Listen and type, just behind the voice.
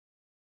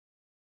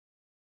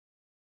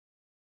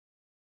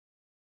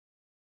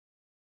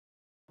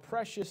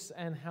precious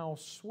and how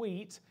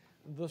sweet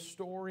the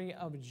story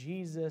of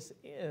Jesus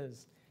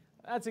is.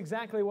 That's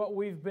exactly what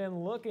we've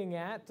been looking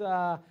at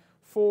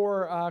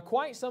for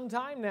quite some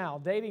time now,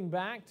 dating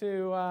back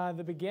to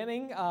the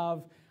beginning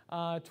of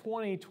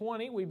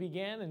 2020. We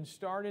began and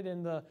started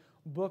in the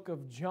book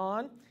of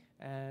John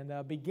and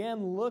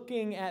began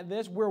looking at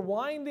this. We're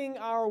winding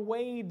our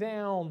way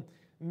down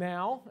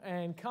now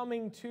and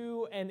coming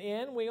to an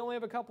end. We only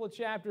have a couple of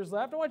chapters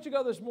left. I want you to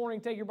go this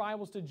morning, take your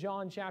Bibles to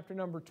John chapter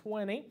number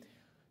 20.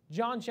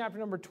 John chapter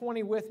number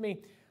 20 with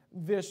me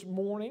this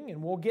morning,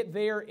 and we'll get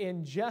there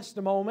in just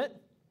a moment.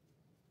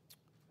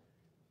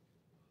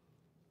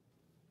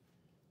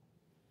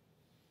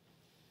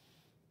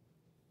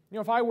 You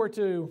know, if I were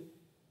to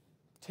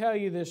tell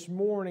you this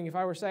morning, if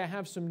I were to say I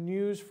have some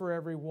news for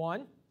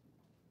everyone,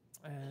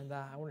 and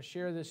I want to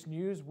share this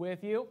news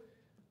with you.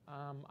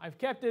 I've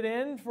kept it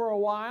in for a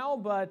while,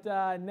 but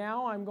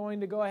now I'm going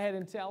to go ahead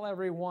and tell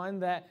everyone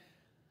that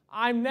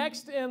I'm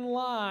next in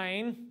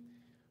line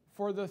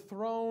for the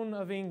throne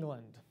of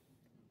England.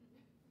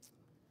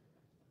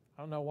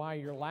 I don't know why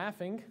you're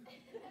laughing.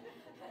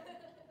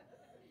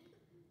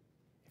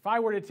 If I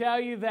were to tell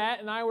you that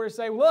and I were to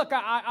say, look,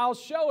 I'll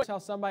show it, tell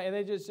somebody,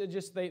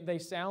 they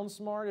sound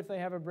smart if they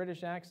have a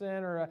British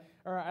accent, or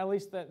at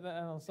least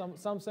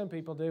some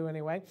people do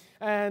anyway.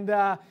 And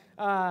I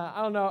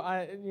don't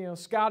know,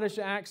 Scottish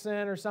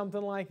accent or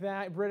something like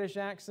that, British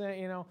accent,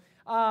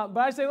 But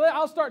I say,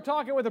 I'll start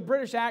talking with a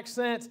British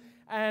accent,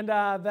 and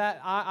that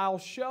I'll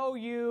show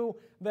you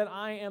that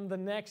I am the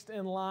next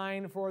in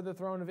line for the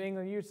throne of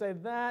England. You'd say,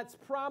 that's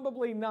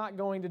probably not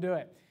going to do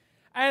it.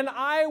 And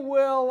I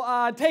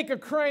will take a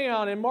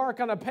crayon and mark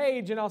on a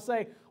page, and I'll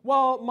say,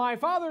 well, my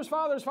father's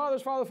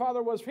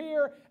father was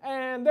here,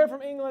 and they're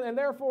from England, and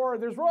therefore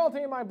there's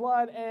royalty in my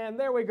blood, and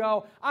there we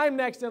go. I'm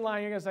next in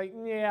line. You're going to say,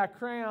 yeah,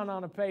 crayon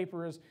on a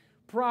paper is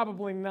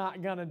probably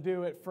not going to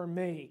do it for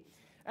me.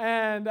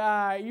 And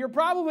you're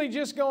probably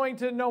just going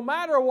to, no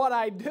matter what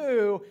I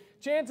do,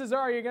 chances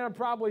are you're going to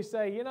probably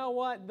say, you know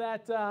what,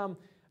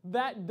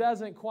 that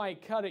doesn't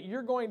quite cut it.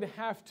 You're going to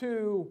have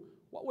to,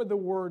 what would the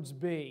words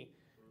be?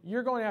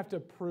 You're going to have to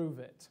prove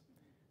it.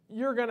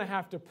 You're going to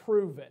have to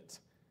prove it.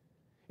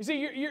 You see,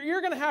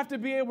 you're going to have to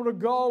be able to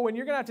go, and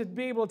you're going to have to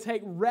be able to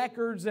take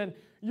records, and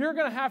you're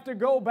going to have to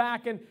go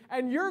back,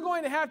 and you're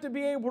going to have to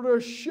be able to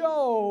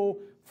show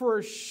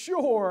for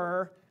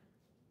sure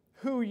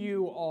who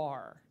you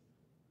are.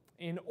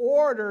 In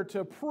order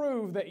to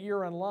prove that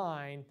you're in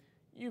line,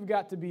 you've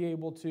got to be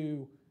able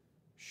to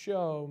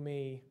show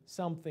me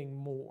something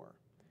more.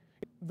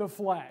 The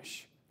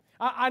flesh.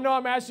 I know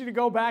I'm asking you to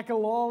go back a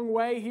long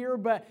way here,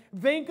 but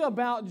think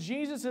about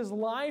Jesus'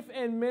 life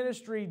and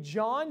ministry.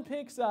 John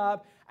picks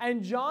up,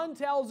 and John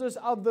tells us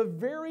of the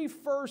very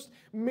first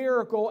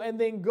miracle, and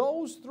then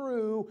goes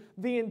through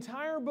the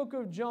entire book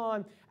of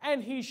John,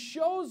 and he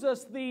shows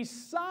us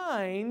these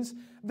signs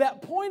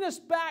that point us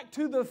back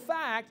to the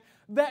fact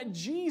that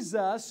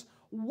Jesus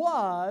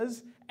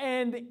was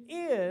and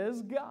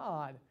is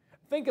God.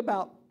 Think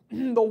about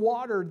the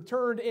water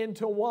turned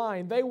into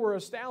wine. They were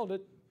astounded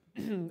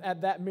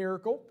at that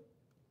miracle,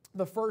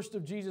 the first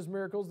of Jesus'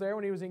 miracles there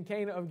when he was in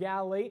Cana of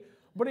Galilee.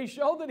 But he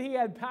showed that he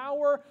had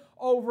power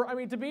over,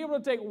 to be able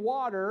to take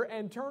water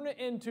and turn it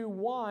into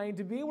wine,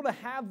 to be able to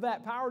have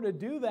that power to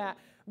do that,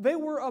 they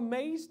were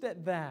amazed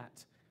at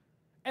that.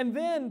 And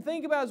then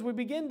think about, as we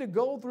begin to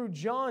go through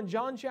John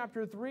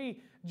chapter 3,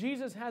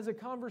 Jesus has a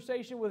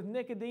conversation with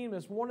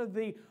Nicodemus, one of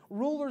the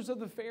rulers of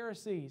the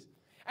Pharisees.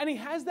 And he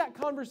has that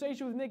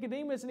conversation with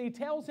Nicodemus, and he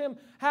tells him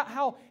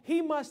how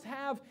he must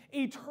have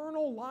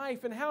eternal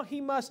life and how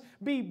he must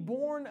be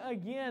born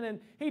again.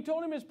 And he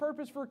told him his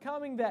purpose for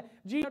coming, that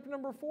Jesus, chapter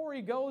number 4,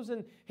 he goes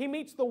and he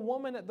meets the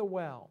woman at the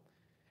well.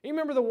 You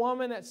remember the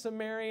woman at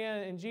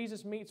Samaria, and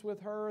Jesus meets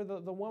with her,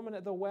 the woman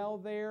at the well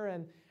there,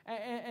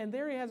 and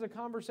there he has a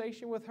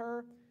conversation with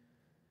her.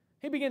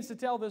 He begins to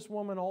tell this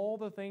woman all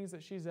the things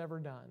that she's ever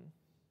done.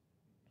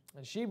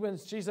 And she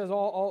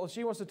says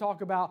she wants to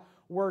talk about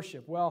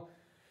worship. Well,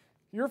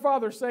 your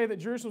fathers say that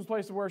Jerusalem's a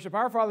place to worship.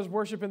 Our fathers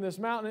worship in this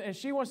mountain. And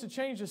she wants to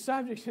change the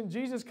subject. And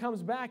Jesus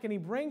comes back and he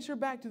brings her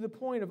back to the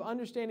point of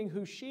understanding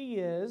who she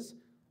is.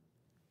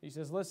 He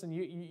says, listen,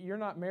 you're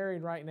not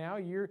married right now.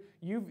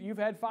 You've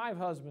had 5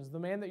 husbands. The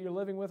man that you're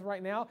living with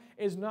right now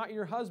is not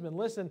your husband.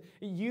 Listen,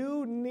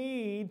 you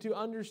need to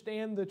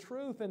understand the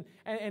truth.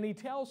 And he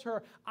tells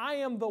her, I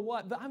am the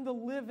what? I'm the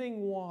living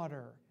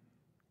water.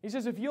 He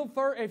says, if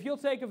you'll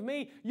take of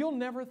me, you'll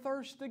never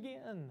thirst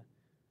again.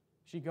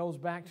 She goes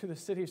back to the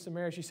city of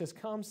Samaria. She says,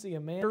 come see a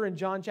man. In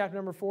John chapter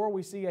number 4,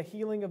 we see a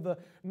healing of the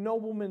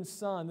nobleman's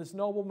son. This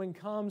nobleman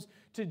comes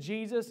to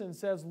Jesus and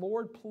says,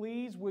 Lord,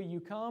 please will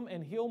you come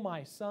and heal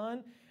my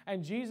son?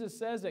 And Jesus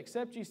says,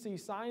 except you see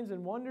signs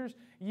and wonders,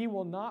 ye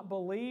will not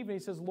believe. And he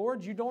says,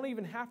 Lord, you don't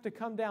even have to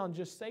come down.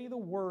 Just say the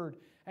word.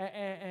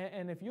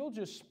 And if you'll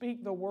just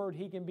speak the word,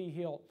 he can be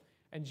healed.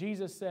 And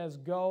Jesus says,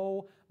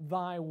 go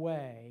thy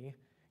way.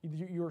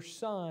 Your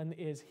son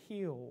is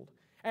healed.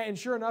 And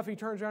sure enough, he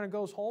turns around and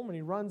goes home, and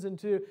he runs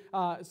into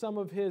some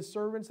of his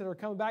servants that are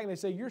coming back, and they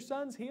say, your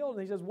son's healed.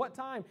 And he says, what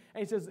time?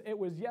 And he says, it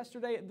was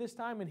yesterday at this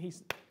time, and he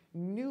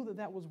knew that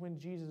that was when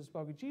Jesus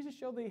spoke. Jesus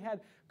showed that he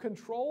had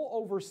control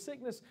over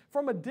sickness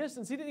from a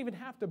distance. He didn't even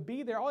have to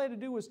be there. All he had to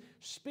do was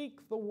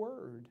speak the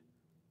word.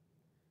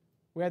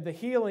 We had the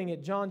healing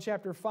at John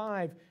chapter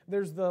 5.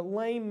 There's the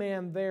lame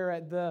man there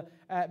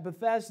at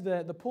Bethesda,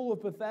 at the pool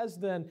of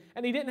Bethesda.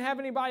 And he didn't have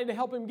anybody to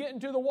help him get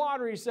into the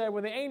water, he said.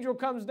 When the angel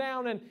comes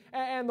down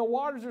and the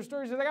waters are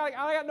stirred, he says, I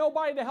got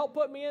nobody to help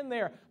put me in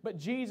there. But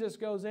Jesus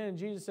goes in and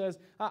Jesus says,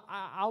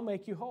 I'll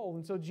make you whole.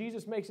 And so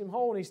Jesus makes him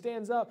whole, and he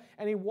stands up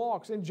and he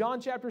walks. In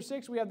John chapter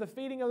 6, we have the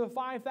feeding of the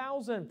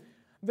 5,000.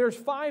 There's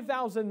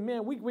 5,000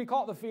 men. We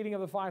call it the feeding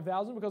of the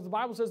 5,000 because the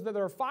Bible says that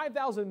there are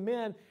 5,000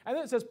 men, and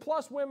then it says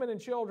plus women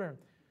and children.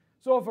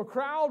 So if a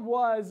crowd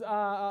was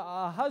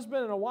a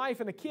husband and a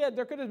wife and a kid,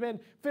 there could have been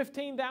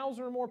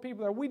 15,000 or more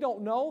people there. We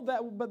don't know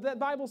that, but that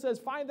Bible says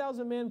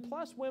 5,000 men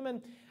plus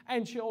women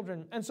and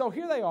children. And so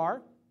here they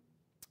are,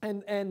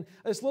 and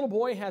this little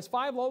boy has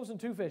 5 loaves and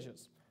 2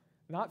 fishes.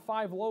 Not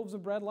 5 loaves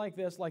of bread like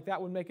this, like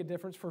that would make a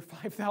difference for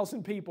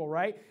 5,000 people,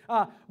 right?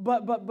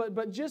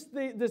 But just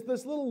this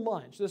little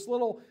lunch, this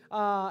little,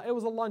 it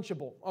was a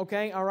Lunchable,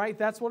 okay? All right,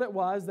 that's what it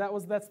was.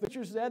 That's the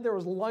picture said. There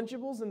was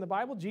Lunchables in the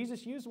Bible.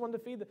 Jesus used one to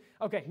feed the,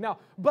 okay, no.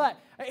 But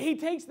he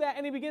takes that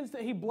and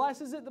he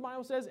blesses it, the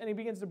Bible says, and he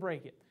begins to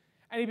break it.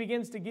 And he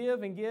begins to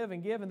give and give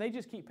and give, and they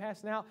just keep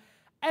passing out.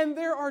 And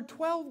there are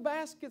 12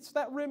 baskets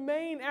that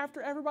remain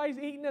after everybody's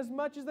eaten as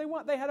much as they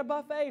want. They had a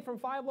buffet from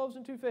 5 loaves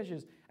and 2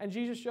 fishes. And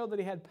Jesus showed that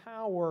he had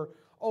power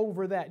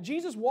over that.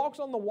 Jesus walks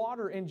on the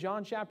water in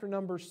John chapter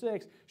number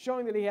 6,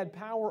 showing that he had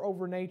power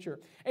over nature.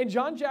 In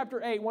John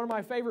chapter 8, one of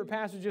my favorite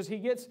passages, he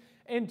gets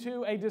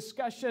into a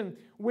discussion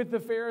with the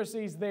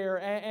Pharisees there,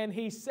 and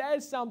he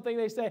says something.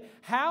 They say,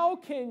 how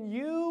can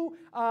you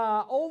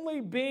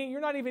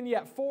you're not even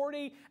yet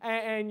 40,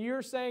 and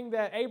you're saying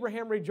that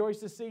Abraham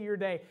rejoiced to see your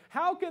day?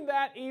 How can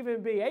that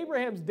even be?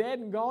 Abraham's dead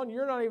and gone.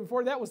 You're not even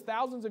 40. That was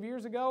thousands of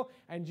years ago.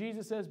 And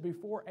Jesus says,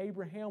 before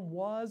Abraham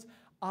was,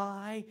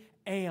 I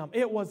am.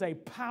 It was a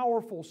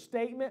powerful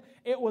statement.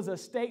 It was a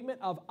statement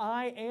of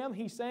I am.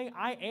 He's saying,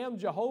 I am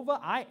Jehovah.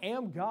 I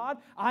am God.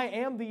 I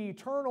am the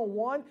eternal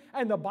one.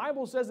 And the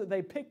Bible says that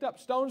they picked up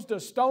stones to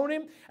stone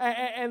him.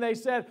 And they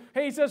said,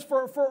 he says,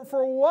 for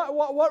what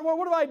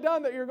have I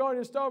done that you're going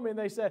to stone me? And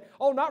they said,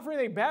 oh, not for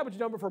anything bad, but you've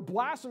done, but for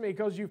blasphemy,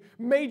 because you've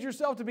made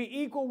yourself to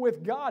be equal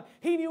with God.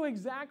 He knew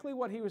exactly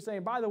what he was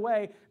saying. By the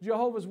way,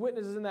 Jehovah's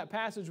Witnesses in that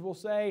passage will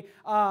say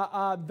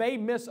they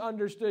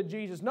misunderstood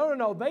Jesus.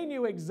 No. They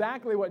knew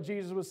exactly what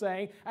Jesus was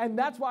saying, and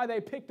that's why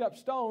they picked up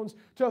stones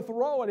to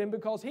throw at him,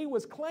 because he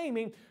was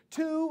claiming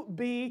to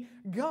be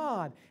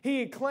God. He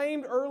had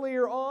claimed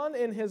earlier on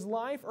in his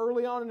life,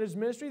 early on in his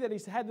ministry, that he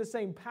had the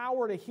same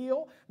power to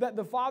heal that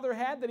the Father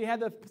had, that he had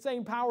the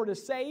same power to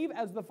save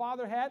as the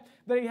Father had,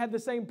 that he had the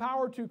same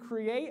power to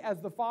create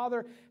as the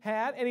Father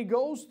had. And he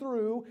goes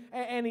through,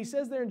 and he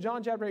says there in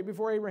John chapter 8,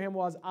 before Abraham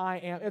was, I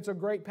am. It's a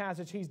great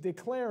passage. He's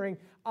declaring,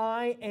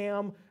 I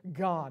am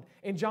God.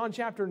 In John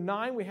chapter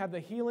 9, we have the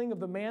healing of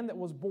the man that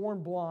was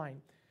born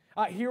blind.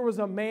 Here was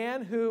a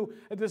man who,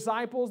 the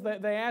disciples,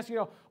 they asked,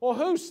 well,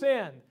 who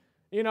sinned?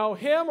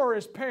 Him or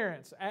his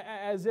parents?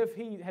 As if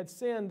he had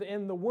sinned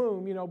in the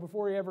womb,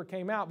 before he ever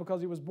came out,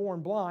 because he was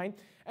born blind.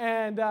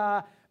 And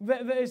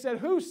they said,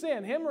 who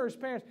sinned, him or his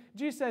parents?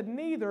 Jesus said,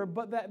 neither,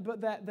 but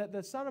that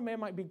the Son of Man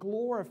might be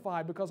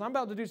glorified, because I'm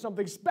about to do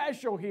something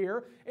special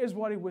here, is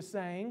what he was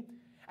saying.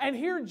 And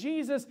here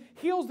Jesus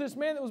heals this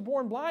man that was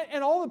born blind,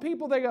 and all the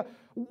people, they go,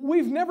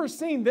 we've never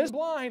seen this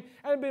blind,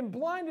 and have been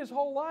blind his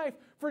whole life,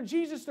 for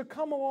Jesus to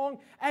come along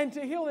and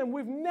to heal him.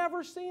 We've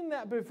never seen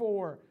that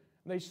before.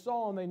 They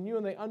saw and they knew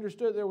and they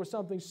understood there was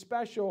something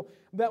special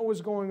that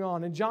was going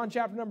on. In John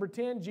chapter number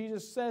 10,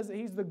 Jesus says that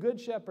he's the good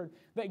shepherd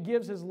that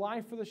gives his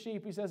life for the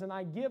sheep. He says, and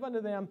I give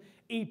unto them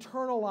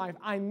eternal life.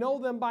 I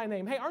know them by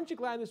name. Hey, aren't you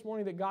glad this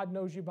morning that God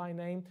knows you by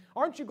name?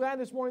 Aren't you glad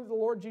this morning that the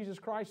Lord Jesus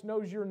Christ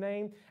knows your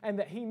name, and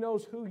that he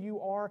knows who you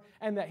are,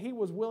 and that he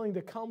was willing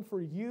to come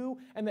for you,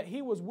 and that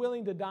he was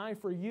willing to die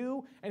for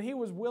you, and he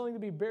was willing to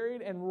be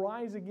buried and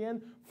rise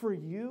again for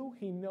you?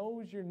 He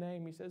knows your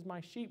name. He says,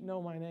 my sheep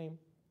know my name.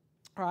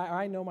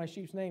 I know my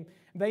sheep's name.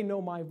 They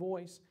know my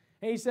voice.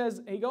 And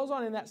he goes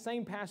on in that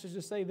same passage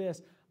to say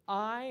this,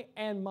 I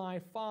and my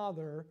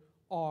Father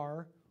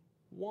are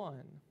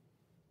one.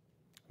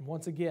 And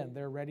once again,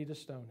 they're ready to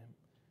stone him.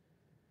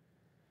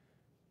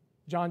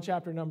 John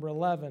chapter number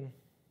 11,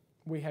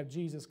 we have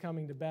Jesus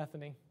coming to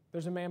Bethany.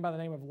 There's a man by the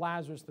name of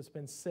Lazarus that's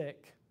been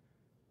sick,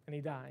 and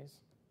he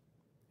dies.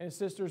 And his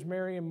sisters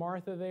Mary and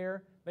Martha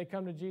there, they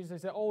come to Jesus.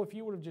 They say, oh, if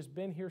you would have just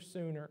been here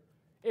sooner.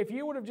 If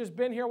you would have just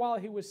been here while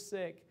he was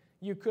sick,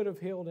 you could have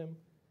healed him.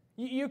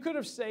 You could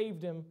have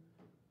saved him.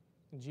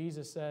 And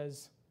Jesus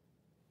says,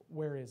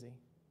 where is he?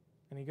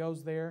 And he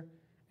goes there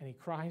and he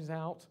cries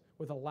out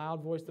with a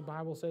loud voice, the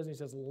Bible says, and he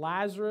says,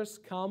 Lazarus,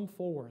 come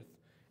forth.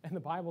 And the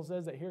Bible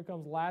says that here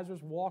comes Lazarus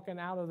walking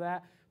out of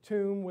that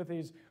tomb with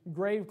his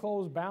grave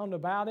clothes bound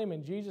about him.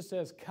 And Jesus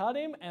says, cut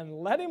him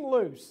and let him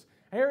loose.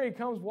 Here he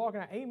comes walking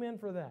out. Amen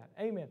for that.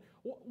 Amen.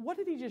 What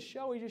did he just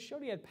show? He just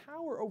showed he had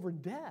power over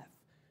death.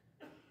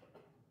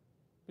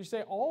 You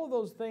say all of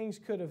those things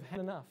could have had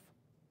enough.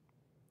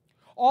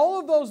 All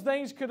of those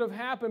things could have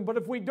happened, but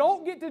if we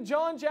don't get to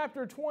John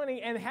chapter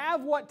 20 and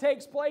have what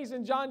takes place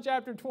in John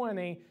chapter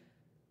 20,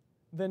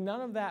 then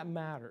none of that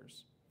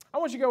matters. I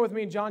want you to go with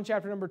me in John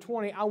chapter number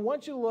 20. I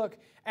want you to look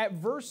at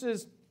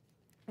verses.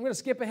 I'm going to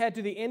skip ahead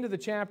to the end of the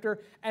chapter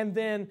and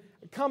then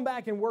come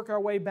back and work our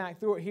way back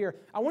through it here.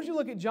 I want you to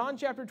look at John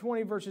chapter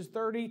 20, verses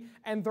 30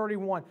 and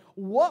 31.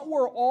 What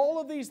were all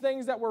of these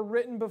things that were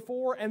written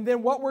before, and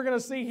then what we're going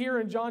to see here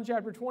in John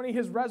chapter 20,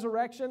 His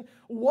resurrection?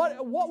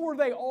 What were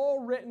they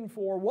all written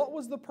for? What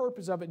was the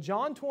purpose of it?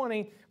 John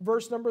 20,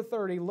 verse number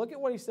 30, look at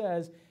what he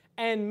says.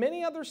 And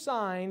many other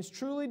signs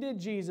truly did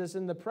Jesus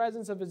in the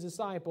presence of His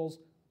disciples,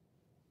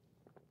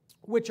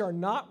 which are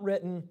not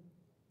written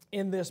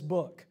in this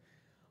book.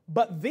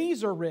 But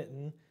these are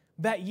written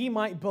that ye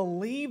might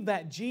believe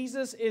that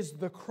Jesus is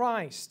the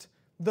Christ,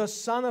 the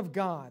Son of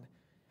God,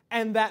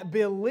 and that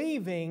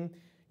believing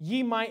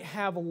ye might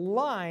have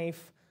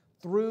life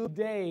through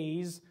the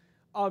days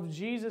of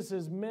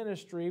Jesus'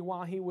 ministry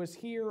while He was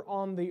here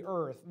on the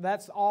earth.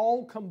 That's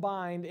all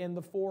combined in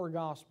the 4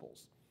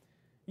 Gospels.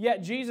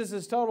 Yet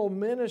Jesus' total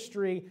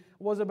ministry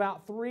was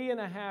about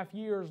 3.5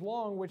 years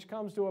long, which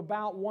comes to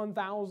about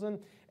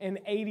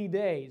 1,080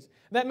 days.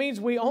 That means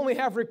we only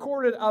have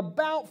recorded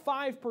about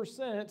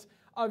 5%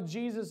 of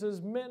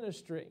Jesus'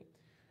 ministry.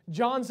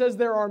 John says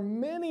there are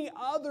many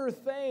other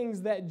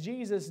things that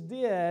Jesus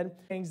did.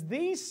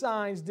 These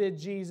signs did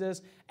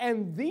Jesus,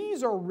 and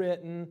these are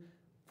written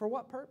for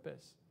what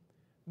purpose?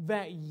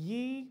 That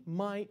ye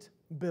might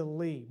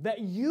believe.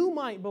 That you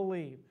might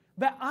believe.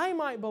 That I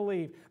might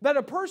believe, that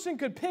a person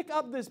could pick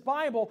up this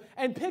Bible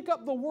and pick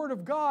up the Word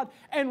of God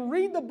and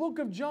read the book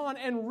of John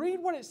and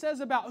read what it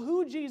says about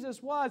who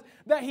Jesus was,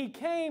 that He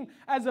came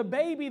as a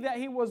baby, that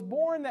He was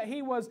born, that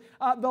He was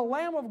the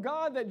Lamb of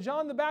God that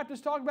John the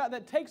Baptist talked about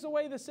that takes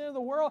away the sin of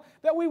the world,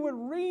 that we would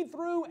read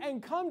through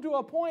and come to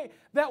a point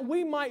that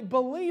we might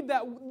believe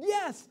that,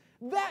 yes,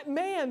 that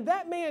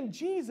man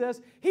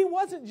Jesus, He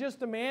wasn't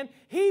just a man.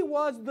 He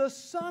was the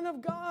Son of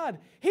God.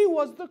 He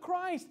was the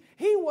Christ.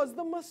 He was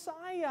the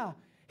Messiah.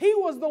 He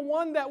was the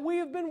one that we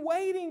have been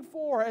waiting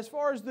for as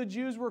far as the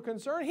Jews were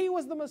concerned. He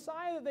was the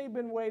Messiah that they've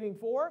been waiting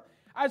for.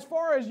 As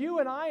far as you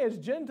and I as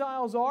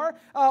Gentiles are,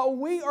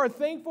 we are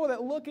thankful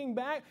that looking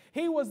back,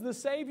 He was the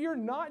Savior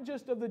not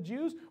just of the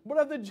Jews, but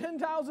of the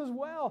Gentiles as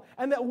well.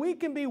 And that we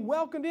can be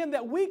welcomed in,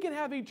 that we can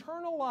have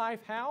eternal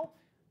life. How?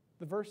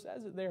 The verse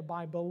says it there,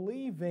 by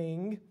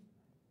believing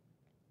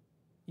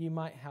ye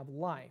might have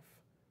life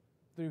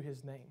through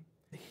His name.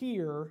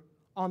 Here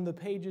on the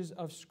pages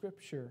of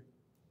Scripture.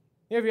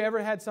 Have you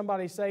ever had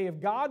somebody say,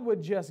 if God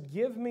would just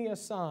give me a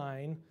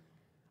sign,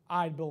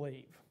 I'd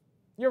believe?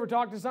 You ever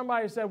talk to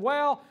somebody who said,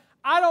 well,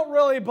 I don't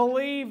really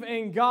believe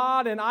in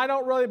God and I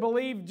don't really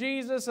believe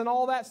Jesus and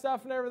all that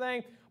stuff and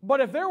everything,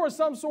 but if there was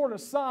some sort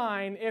of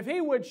sign, if He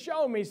would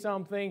show me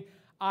something,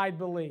 I'd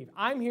believe.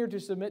 I'm here to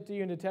submit to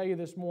you and to tell you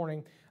this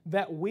morning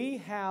that we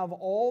have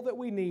all that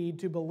we need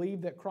to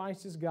believe that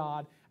Christ is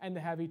God and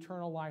to have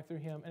eternal life through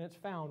Him. And it's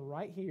found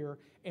right here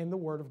in the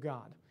Word of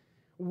God.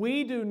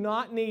 We do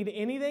not need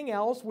anything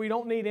else. We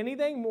don't need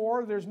anything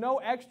more. There's no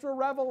extra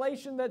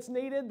revelation that's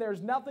needed.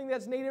 There's nothing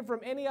that's needed from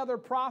any other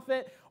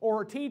prophet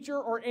or teacher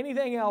or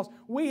anything else.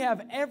 We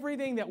have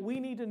everything that we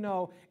need to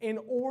know in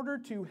order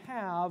to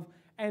have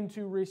and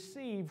to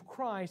receive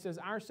Christ as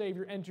our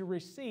Savior and to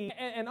receive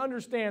and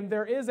understand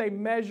there is a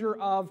measure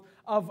of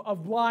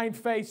blind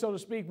faith, so to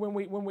speak,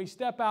 when we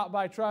step out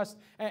by trust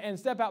and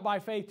step out by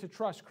faith to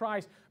trust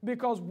Christ,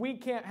 because we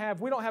don't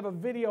have a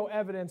video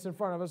evidence in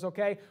front of us,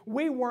 okay?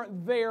 We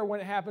weren't there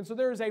when it happened. So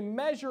there is a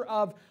measure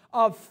of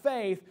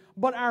faith,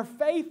 but our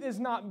faith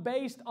is not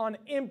based on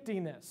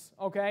emptiness,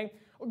 okay?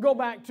 Go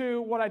back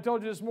to what I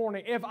told you this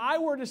morning. If I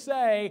were to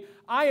say,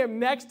 I am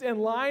next in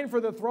line for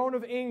the throne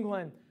of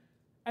England,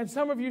 and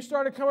some of you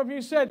started coming up and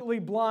you said,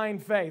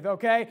 blind faith,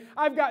 okay?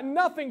 I've got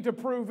nothing to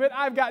prove it.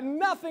 I've got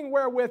nothing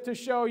wherewith to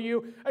show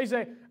you. And you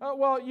say, oh,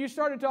 well, you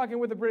started talking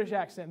with a British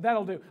accent.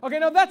 That'll do. Okay,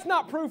 no, that's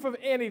not proof of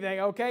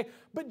anything, okay?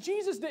 But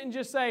Jesus didn't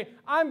just say,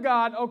 I'm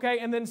God, okay,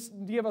 and then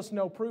give us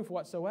no proof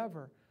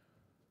whatsoever.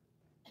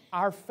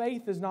 Our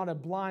faith is not a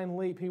blind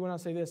leap. He went on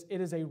to say this,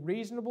 it is a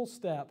reasonable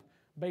step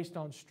based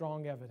on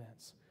strong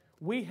evidence.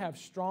 We have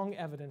strong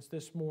evidence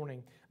this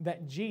morning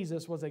that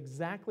Jesus was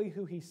exactly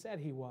who He said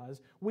He was.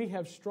 We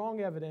have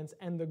strong evidence,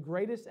 and the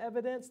greatest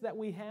evidence that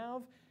we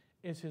have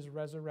is His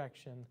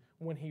resurrection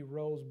when He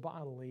rose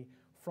bodily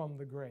from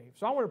the grave.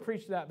 So I want to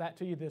preach that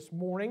to you this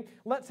morning.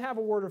 Let's have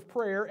a word of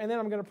prayer, and then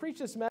I'm going to preach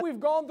this message.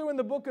 We've gone through in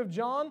the book of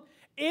John.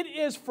 It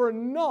is for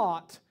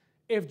naught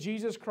if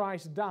Jesus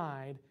Christ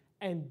died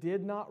and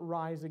did not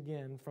rise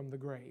again from the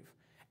grave.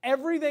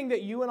 Everything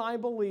that you and I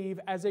believe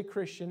as a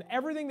Christian,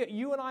 everything that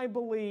you and I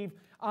believe,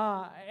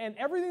 and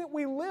everything that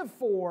we live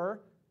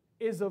for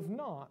is of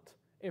naught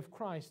if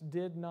Christ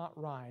did not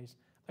rise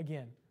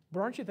again. But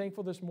aren't you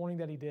thankful this morning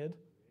that He did?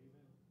 Amen.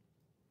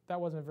 That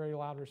wasn't a very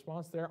loud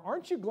response there.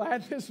 Aren't you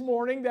glad this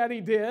morning that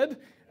He did?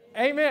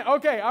 Amen.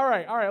 Okay, all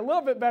right. A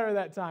little bit better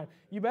that time.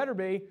 You better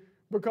be,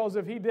 because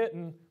if He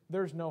didn't,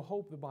 there's no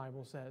hope, the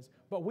Bible says.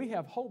 But we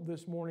have hope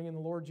this morning in the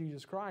Lord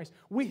Jesus Christ.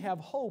 We have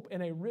hope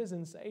in a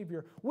risen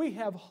Savior. We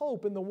have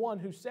hope in the one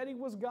who said He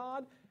was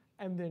God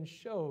and then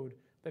showed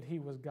that He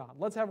was God.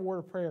 Let's have a word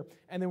of prayer,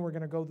 and then we're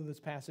going to go through this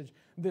passage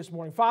this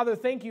morning. Father,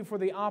 thank You for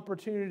the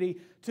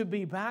opportunity to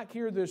be back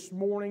here this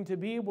morning, to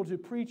be able to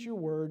preach Your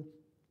word.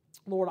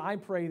 Lord, I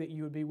pray that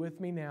You would be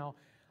with me now.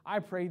 I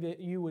pray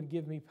that You would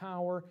give me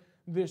power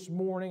this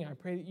morning. I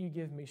pray that You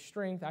give me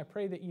strength. I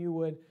pray that You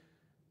would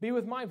be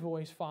with my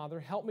voice, Father.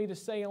 Help me to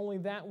say only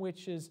that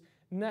which is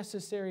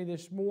necessary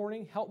this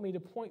morning. Help me to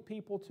point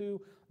people to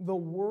the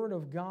Word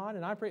of God.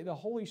 And I pray the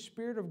Holy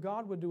Spirit of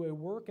God would do a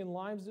work in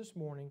lives this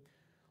morning.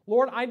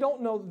 Lord, I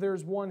don't know that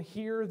there's one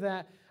here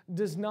that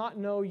does not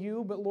know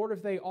You, but Lord,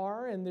 if they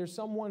are, and there's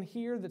someone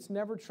here that's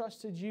never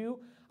trusted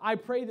You, I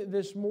pray that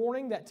this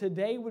morning, that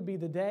today would be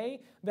the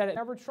day that it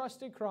never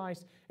trusted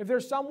Christ. If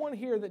there's someone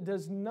here that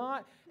does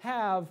not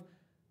have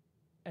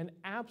an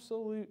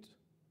absolute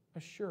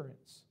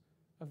assurance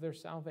of their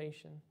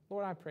salvation,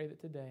 Lord, I pray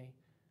that today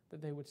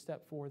that they would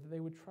step forward, that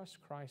they would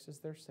trust Christ as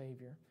their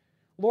Savior.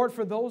 Lord,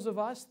 for those of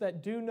us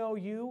that do know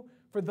You,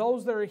 for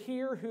those that are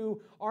here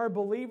who are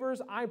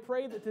believers, I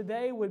pray that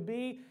today would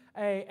be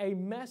a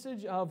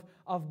message of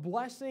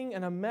blessing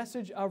and a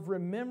message of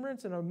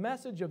remembrance and a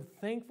message of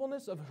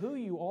thankfulness of who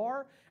You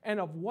are and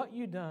of what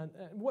You've done.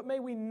 What may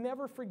we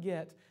never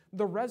forget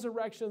the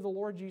resurrection of the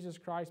Lord Jesus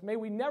Christ. May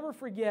we never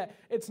forget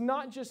it's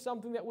not just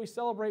something that we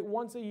celebrate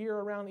once a year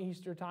around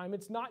Easter time.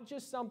 It's not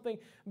just something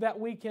that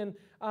we can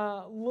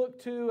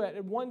look to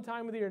at one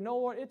time of the year. No,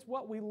 Lord, it's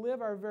what we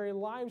live our very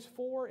lives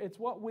for. It's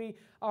what we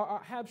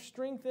have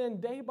strength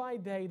in day by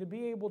day to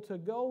be able to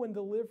go and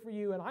to live for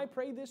You. And I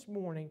pray this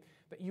morning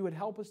that You would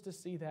help us to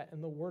see that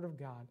in the Word of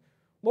God.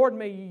 Lord,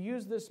 may You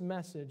use this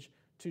message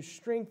to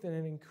strengthen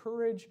and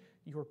encourage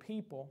Your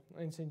people.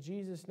 And it's in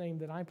Jesus' name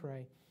that I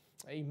pray.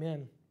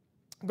 Amen.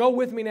 Go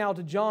with me now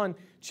to John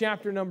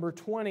chapter number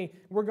 20.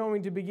 We're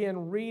going to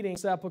begin reading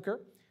sepulchre.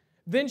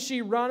 Then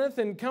she runneth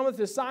and cometh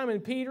to Simon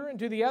Peter and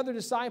to the other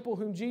disciple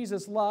whom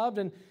Jesus loved,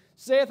 and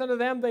saith unto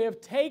them, They have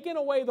taken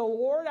away the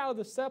Lord out of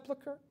the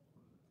sepulchre,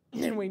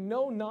 and we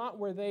know not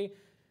where they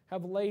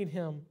have laid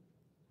Him.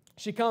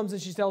 She comes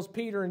and she tells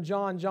Peter and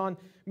John. John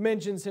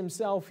mentions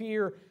himself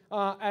here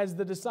as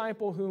the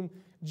disciple whom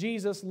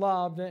Jesus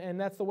loved, and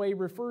that's the way he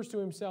refers to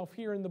himself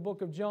here in the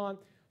book of John.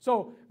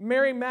 So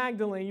Mary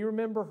Magdalene, you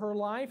remember her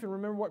life and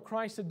remember what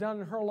Christ had done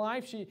in her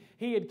life.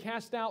 He had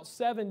cast out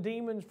 7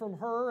 demons from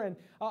her, and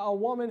a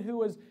woman who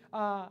was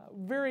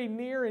very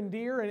near and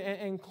dear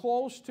and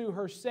close to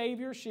her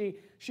Savior.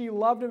 She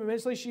loved Him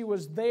immensely. She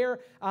was there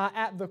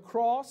at the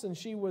cross, and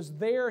she was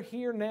there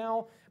here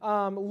now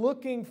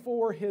looking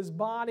for His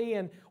body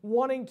and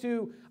wanting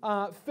to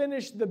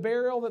finish the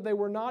burial that they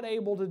were not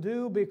able to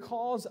do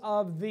because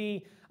of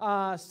the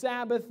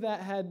Sabbath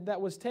that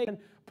was taken.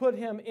 Put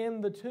Him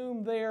in the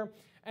tomb there,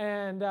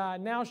 and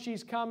now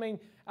she's coming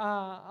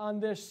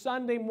on this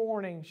Sunday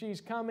morning.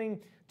 She's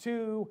coming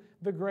to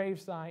the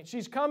gravesite.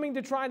 She's coming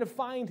to try to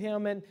find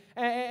Him, and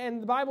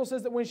the Bible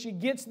says that when she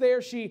gets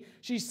there, she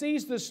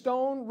sees the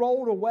stone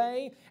rolled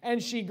away,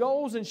 and she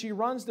goes and she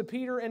runs to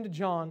Peter and to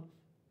John.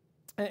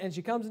 And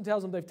she comes and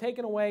tells them they've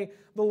taken away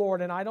the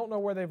Lord, and I don't know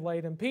where they've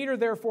laid Him. Peter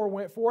therefore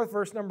went forth,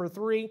 verse number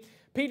 3.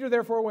 Peter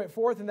therefore went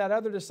forth and that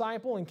other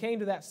disciple and came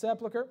to that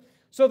sepulchre.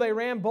 So they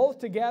ran both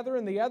together,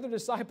 and the other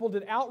disciple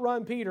did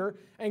outrun Peter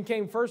and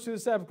came first to the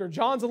sepulchre.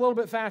 John's a little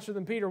bit faster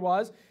than Peter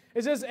was.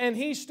 It says, And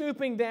he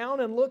stooping down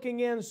and looking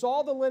in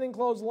saw the linen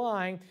clothes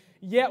lying,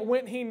 yet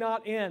went he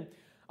not in.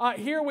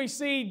 Here we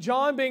see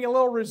John being a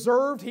little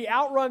reserved. He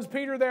outruns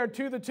Peter there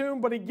to the tomb,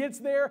 but he gets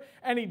there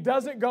and he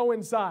doesn't go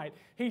inside.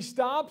 He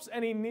stops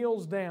and he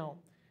kneels down.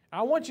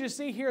 I want you to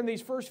see here in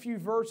these first few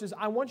verses,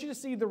 I want you to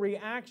see the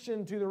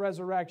reaction to the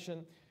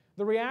resurrection.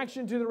 The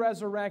reaction to the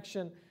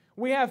resurrection.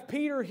 We have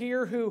Peter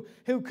here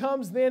who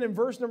comes then in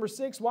verse number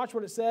 6. Watch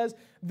what it says.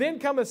 Then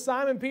cometh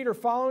Simon Peter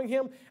following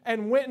him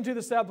and went into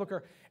the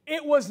sepulchre.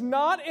 It was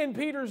not in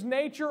Peter's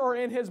nature or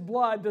in his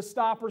blood to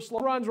stop or slow.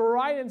 He runs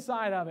right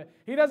inside of it.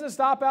 He doesn't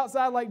stop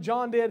outside like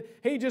John did.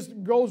 He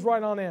just goes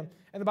right on in.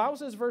 And the Bible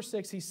says, verse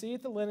 6, He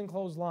seeth the linen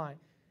clothes lying,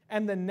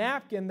 and the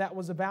napkin that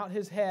was about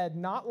his head,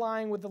 not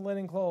lying with the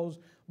linen clothes,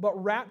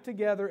 but wrapped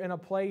together in a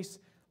place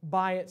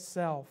by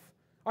itself.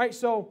 All right,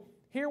 so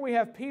here we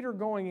have Peter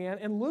going in.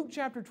 In Luke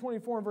chapter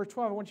 24 and verse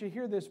 12, I want you to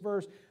hear this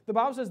verse. The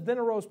Bible says, Then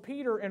arose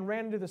Peter and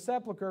ran into the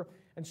sepulchre,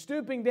 and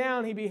stooping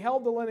down, he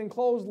beheld the linen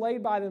clothes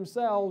laid by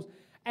themselves,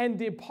 and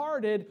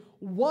departed,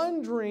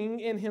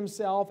 wondering in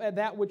himself at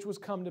that which was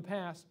come to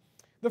pass.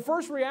 The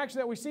first reaction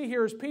that we see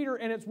here is Peter,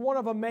 and it's one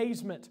of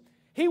amazement.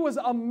 He was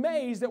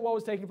amazed at what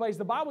was taking place.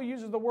 The Bible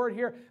uses the word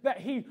here that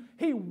he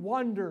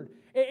wondered.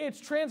 It's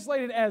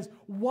translated as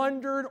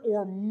wondered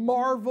or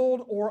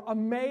marveled or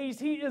amazed.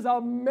 He is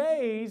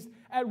amazed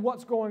at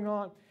what's going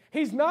on.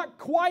 He's not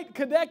quite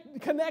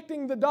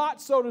connecting the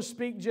dots, so to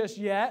speak, just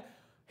yet.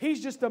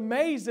 He's just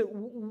amazed at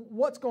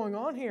what's going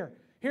on here.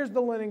 Here's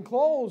the linen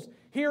clothes.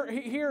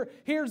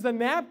 Here's the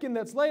napkin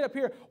that's laid up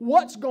here.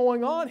 What's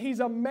going on? He's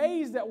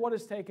amazed at what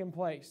has taken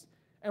place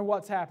and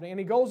what's happening. And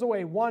he goes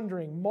away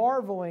wondering,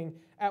 marveling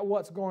at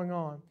what's going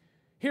on.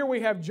 Here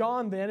we have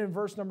John then in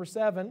verse number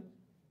 7.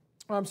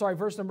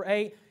 Verse number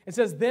 8. It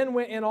says, Then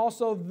went in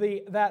also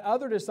that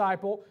other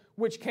disciple,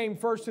 which came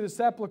first to the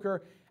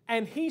sepulchre,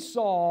 and he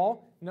saw,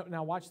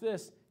 now watch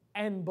this,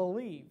 and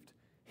believed.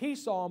 He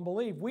saw and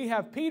believed. We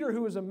have Peter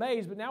who was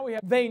amazed, but now we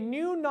have, they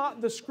knew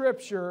not the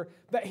Scripture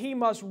that he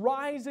must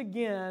rise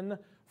again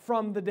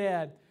from the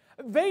dead.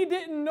 They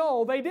didn't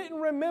know, they didn't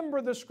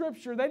remember the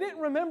Scripture. They didn't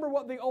remember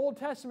what the Old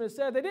Testament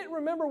said. They didn't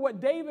remember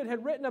what David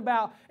had written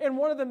about in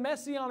one of the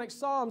Messianic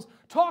Psalms,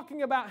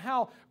 talking about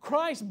how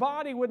Christ's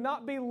body would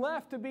not be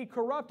left to be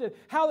corrupted,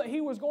 how that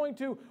He was going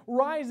to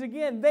rise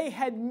again. They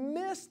had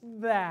missed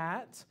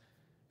that.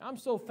 I'm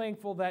so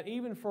thankful that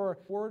even for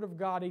the Word of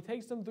God, He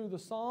takes them through the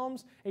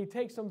Psalms, He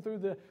takes them through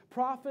the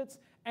prophets,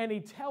 and He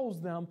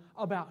tells them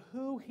about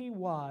who He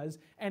was,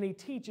 and He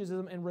teaches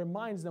them and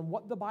reminds them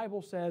what the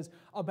Bible says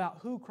about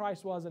who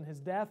Christ was in His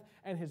death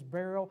and His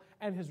burial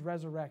and His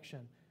resurrection.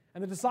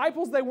 And the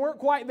disciples, they weren't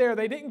quite there.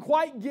 They didn't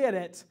quite get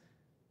it.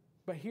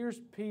 But here's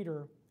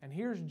Peter and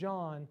here's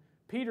John.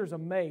 Peter's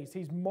amazed.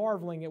 He's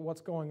marveling at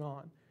what's going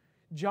on.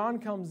 John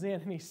comes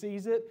in and he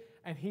sees it,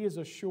 and he is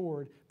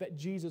assured that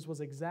Jesus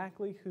was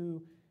exactly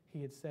who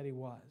He had said He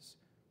was.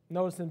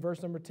 Notice in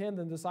verse number 10,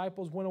 the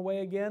disciples went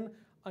away again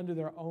unto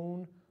their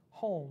own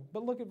home.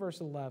 But look at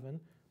verse 11.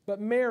 But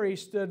Mary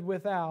stood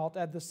without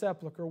at the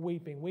sepulchre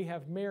weeping. We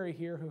have Mary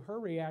here who her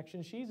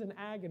reaction, she's in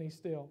agony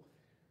still.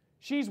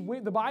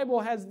 The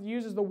Bible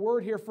uses the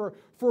word here for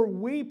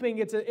weeping.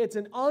 It's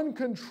an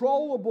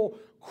uncontrollable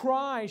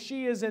cry.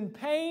 She is in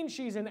pain.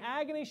 She's in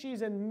agony.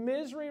 She's in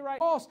misery right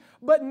now.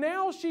 But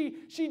now she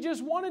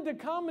just wanted to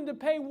come and to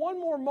pay one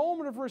more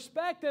moment of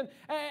respect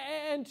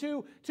and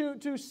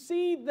to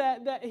see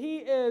that He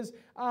is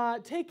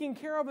taken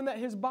care of and that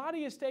His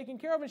body is taken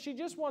care of. And she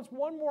just wants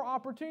one more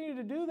opportunity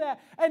to do that.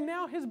 And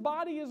now His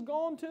body is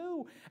gone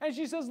too. And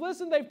she says,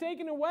 listen, they've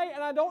taken him away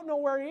and I don't know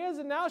where He is.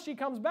 And now she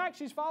comes back.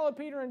 She's followed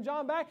Peter and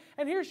John back.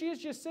 And here she is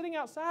just sitting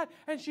outside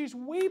and she's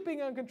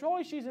weeping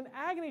uncontrollably. She's in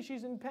agony.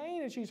 She's in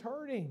pain and she's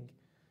hurting.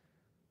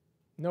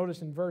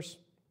 Notice in verse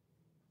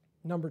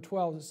number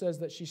 12, it says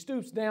that she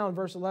stoops down.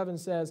 Verse 11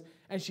 says,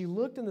 and she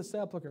looked in the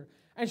sepulchre,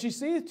 and she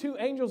seeth two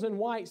angels in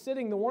white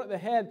sitting, the one at the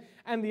head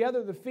and the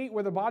other at the feet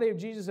where the body of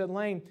Jesus had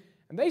lain.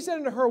 And they said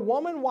unto her,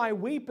 Woman, why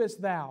weepest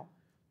thou?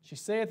 She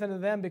saith unto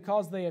them,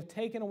 Because they have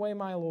taken away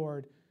my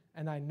Lord,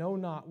 and I know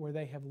not where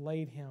they have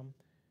laid Him.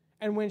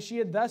 And when she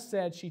had thus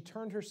said, she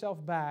turned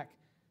herself back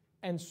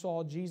and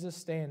saw Jesus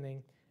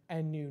standing,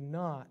 and knew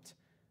not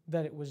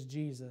that it was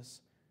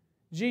Jesus.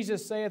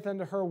 Jesus saith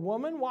unto her,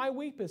 Woman, why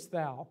weepest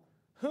thou?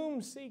 Whom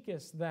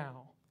seekest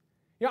thou?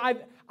 You know,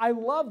 I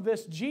love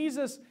this.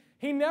 Jesus,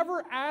 He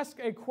never asks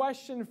a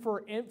question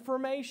for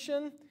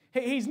information.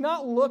 He's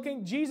not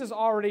looking. Jesus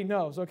already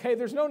knows, okay?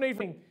 There's no need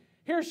for him.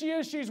 Here she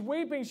is. She's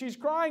weeping. She's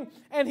crying.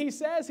 And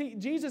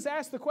Jesus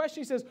asks the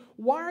question. He says,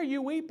 Why are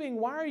you weeping?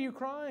 Why are you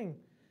crying?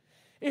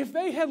 If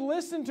they had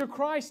listened to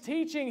Christ's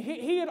teaching,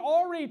 He had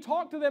already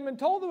talked to them and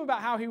told them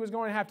about how He was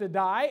going to have to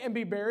die and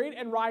be buried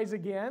and rise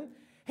again.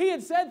 He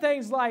had said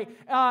things like,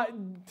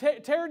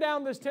 tear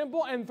down this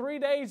temple, and 3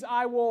 days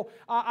I will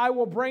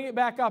bring it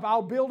back up.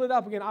 I'll build it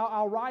up again.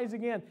 I'll rise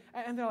again.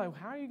 And they're like,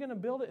 how are you going to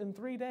build it in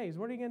 3 days?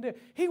 What are you going to do?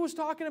 He was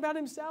talking about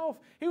Himself.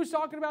 He was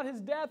talking about His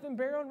death and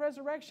burial and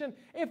resurrection.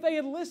 If they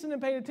had listened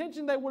and paid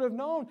attention, they would have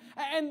known.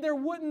 And there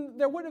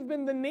would have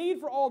been the need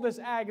for all this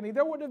agony.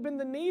 There would have been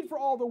the need for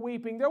all the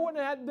weeping. There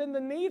wouldn't have been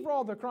the need for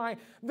all the crying.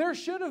 There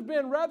should have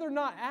been rather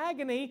not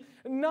agony,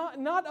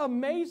 not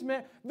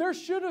amazement. There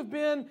should have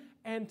been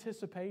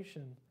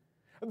anticipation.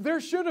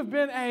 There should have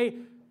been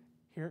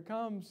here it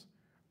comes.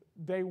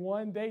 Day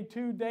 1, day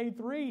 2, day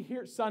 3,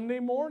 here Sunday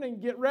morning,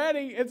 get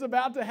ready. It's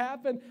about to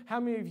happen. How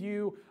many of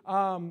you,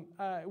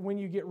 when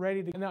you get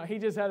ready to, now he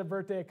just had a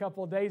birthday a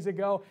couple of days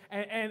ago,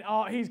 and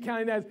he's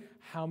counting as,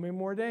 how many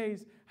more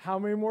days? How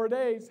many more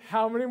days?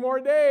 How many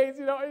more days?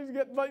 You know, he's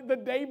getting like the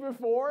day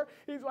before,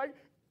 he's like,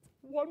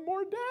 one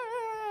more day.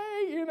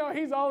 You know,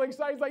 he's all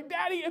excited. He's like,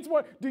 Daddy, it's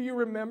what? Do you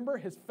remember?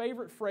 His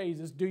favorite phrase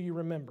is, do you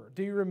remember?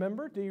 Do you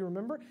remember? Do you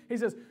remember? He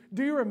says,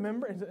 do you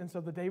remember? And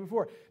so the day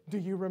before, do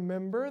you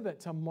remember that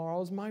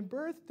tomorrow's my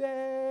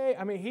birthday?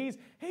 I mean, he's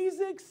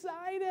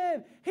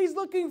excited. He's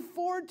looking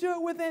forward to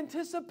it with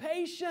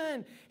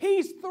anticipation.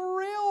 He's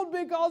thrilled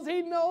because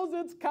he knows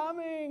it's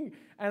coming.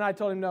 And I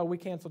told him, no, we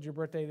canceled your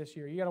birthday this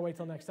year. You got to wait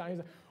till next time. He's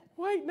like,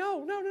 wait,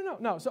 no.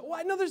 So,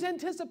 no, there's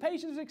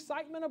anticipation. There's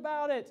excitement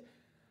about it.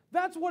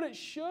 That's what it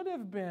should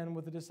have been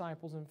with the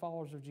disciples and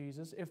followers of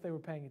Jesus if they were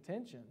paying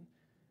attention.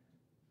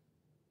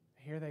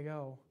 Here they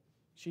go.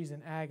 She's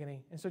in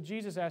agony. And so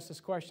Jesus asked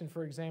this question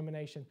for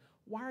examination.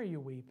 Why are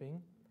you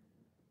weeping?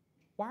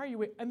 Why are you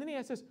weeping? And then He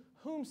asks this,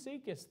 whom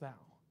seekest thou?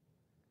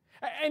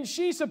 And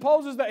she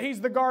supposes that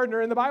he's the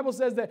gardener, and the Bible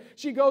says that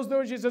she goes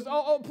there and she says,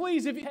 oh,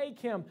 please, if you take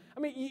him.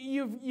 I mean,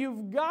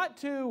 you've got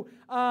to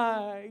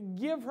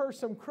give her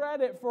some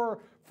credit for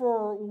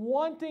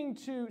wanting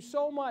to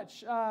so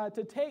much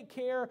to take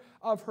care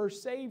of her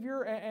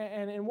Savior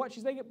and what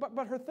she's thinking.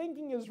 But her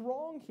thinking is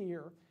wrong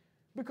here,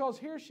 because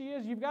here she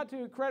is. You've got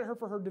to credit her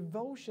for her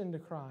devotion to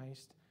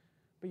Christ.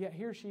 But yet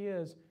here she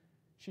is.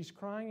 She's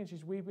crying and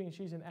she's weeping and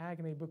she's in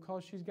agony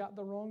because she's got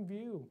the wrong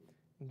view.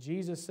 And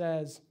Jesus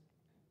says,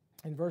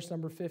 in verse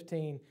number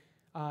 15,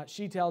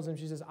 she tells him,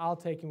 she says, I'll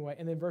take him away.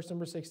 And then verse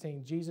number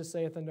 16, Jesus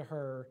saith unto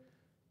her,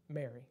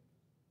 Mary.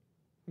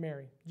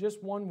 Mary.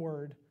 Just one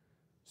word.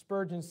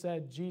 Spurgeon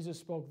said Jesus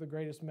spoke the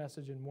greatest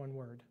message in one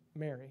word.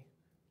 Mary.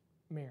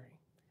 Mary.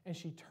 And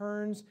she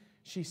turns,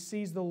 she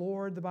sees the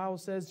Lord, the Bible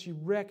says, she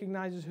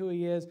recognizes who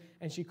He is,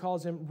 and she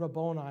calls Him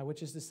Rabboni,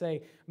 which is to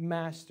say,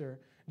 Master.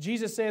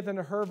 Jesus saith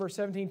unto her, verse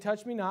 17,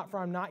 touch me not, for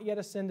I am not yet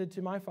ascended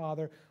to my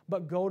Father,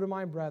 but go to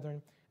my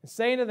brethren, and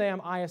say unto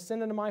them, I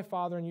ascend unto my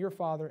Father and your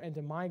Father, and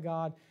to my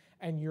God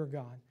and your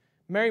God.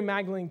 Mary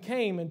Magdalene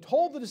came and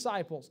told the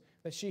disciples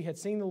that she had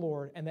seen the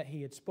Lord and that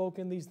He had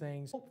spoken these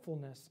things.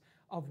 Hopefulness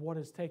of what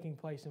is taking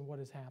place and what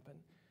has happened.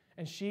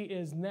 And she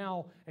is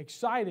now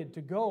excited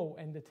to go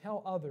and to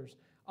tell others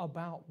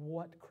about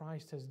what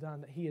Christ has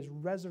done, that He is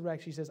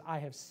resurrected. She says, I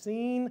have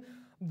seen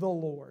the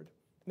Lord.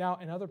 Now,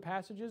 in other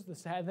passages, the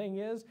sad thing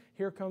is,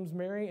 here comes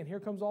Mary and here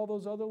comes all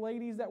those other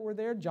ladies that were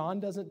there. John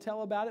doesn't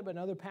tell about it, but in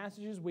other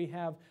passages we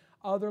have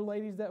other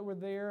ladies that were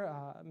there,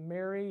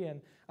 Mary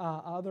and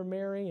other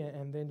Mary,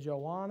 and then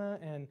Joanna,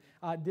 and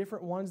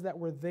different ones that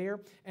were there.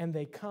 And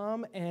they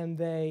come and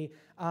they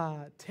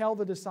tell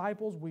the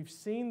disciples, we've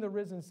seen the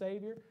risen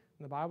Savior.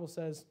 And the Bible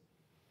says,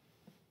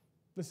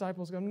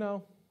 disciples go,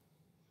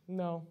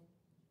 no,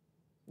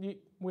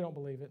 we don't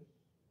believe it.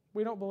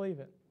 We don't believe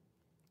it.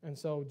 And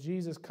so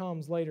Jesus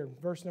comes later,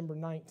 verse number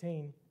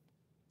 19.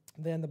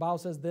 Then the Bible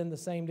says, then the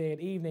same day at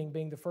evening,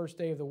 being the first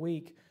day of the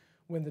week,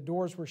 when the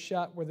doors were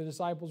shut, where the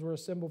disciples were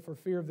assembled for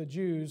fear of the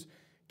Jews,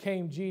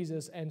 came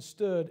Jesus and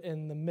stood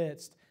in the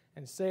midst,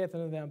 and saith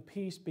unto them,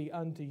 peace be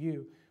unto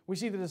you. We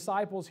see the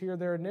disciples here,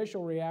 their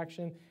initial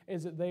reaction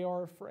is that they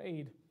are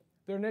afraid.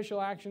 Their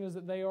initial action is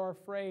that they are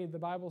afraid. The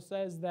Bible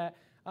says that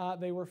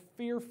they were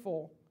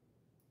fearful.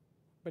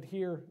 But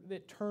here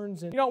it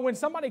turns in. You know, when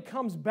somebody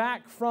comes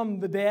back from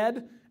the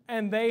dead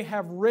and they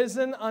have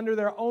risen under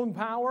their own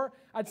power,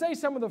 I'd say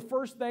some of the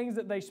first things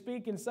that they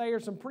speak and say are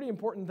some pretty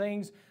important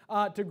things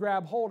to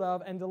grab hold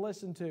of and to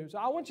listen to. So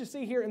I want you to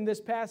see here in this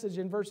passage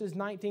in verses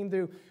 19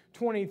 through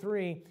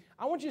 23,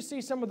 I want you to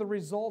see some of the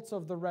results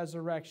of the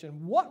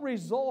resurrection. What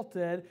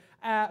resulted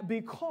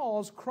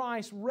because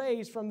Christ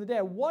raised from the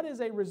dead? What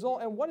is a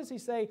result, and what does He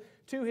say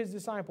to His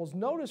disciples?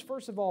 Notice,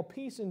 first of all,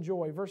 peace and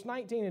joy. Verse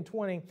 19 and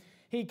 20,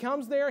 He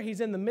comes there,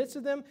 He's in the midst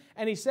of them,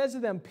 and He says to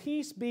them,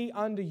 peace be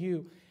unto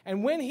you.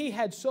 And when He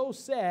had so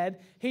said,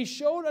 He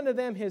showed unto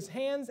them His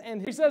hands,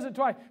 and He says it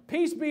twice,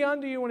 peace be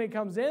unto you when He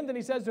comes in. Then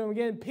He says to them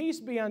again, peace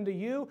be unto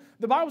you.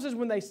 The Bible says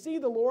when they see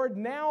the Lord,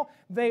 now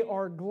they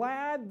are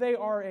glad, they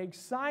are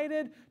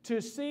excited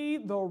to see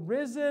the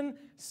risen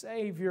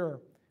Savior.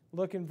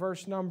 Look in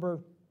verse number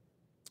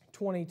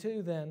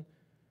 22 then.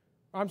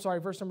 I'm sorry,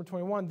 verse number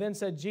 21. Then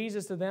said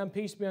Jesus to them,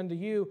 peace be unto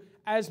you.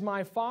 As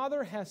my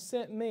Father hath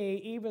sent me,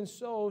 even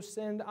so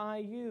send I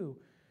you.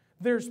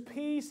 There's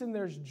peace and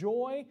there's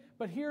joy.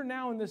 But here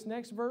now in this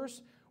next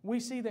verse, we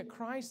see that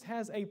Christ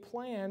has a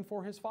plan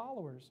for His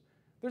followers.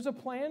 There's a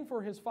plan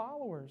for His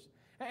followers.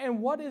 And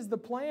what is the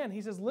plan?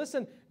 He says,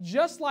 listen,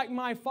 just like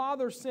my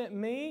Father sent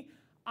me,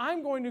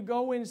 I'm going to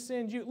go and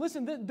send you.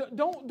 Listen,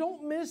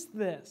 don't miss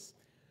this.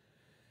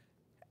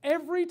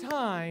 Every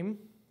time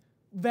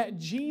that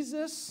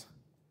Jesus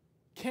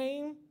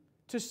came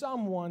to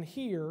someone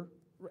here,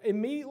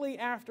 immediately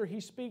after He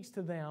speaks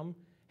to them,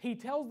 He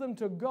tells them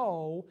to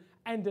go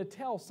and to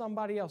tell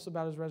somebody else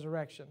about His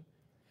resurrection.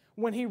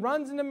 When He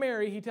runs into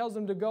Mary, He tells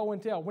them to go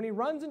and tell. When He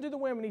runs into the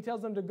women, He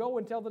tells them to go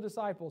and tell the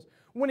disciples.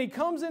 When He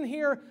comes in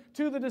here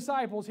to the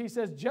disciples, He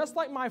says, just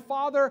like my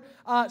Father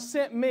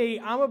sent me,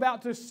 I'm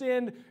about to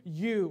send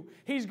you.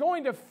 He's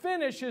going to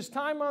finish His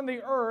time on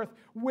the earth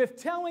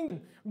with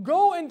telling,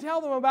 go and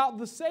tell them about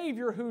the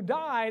Savior who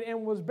died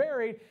and was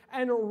buried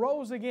and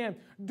rose again.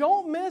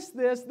 Don't miss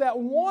this, that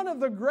one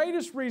of the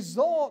greatest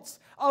results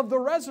of the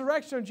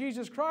resurrection of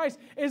Jesus Christ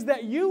is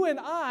that you and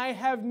I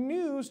have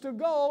news to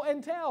go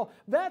and tell.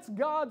 That's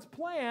God's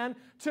plan,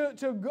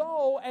 to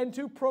go and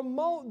to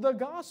promote the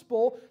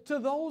gospel to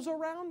those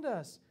around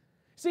us.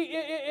 See,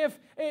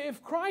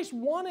 if Christ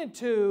wanted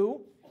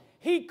to,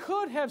 He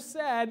could have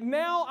said,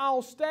 now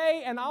I'll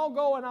stay and I'll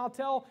go and I'll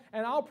tell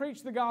and I'll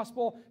preach the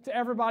gospel to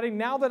everybody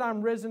now that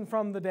I'm risen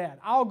from the dead.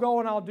 I'll go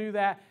and I'll do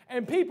that,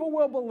 and people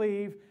will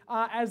believe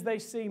as they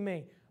see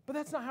me. But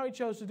that's not how He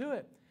chose to do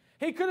it.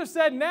 He could have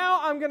said, now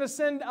I'm going to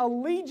send a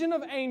legion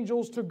of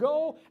angels to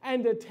go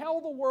and to tell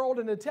the world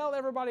and to tell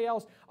everybody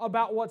else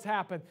about what's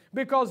happened.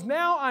 Because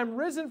now I'm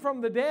risen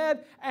from the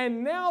dead,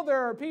 and now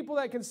there are people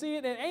that can see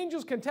it, and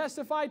angels can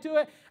testify to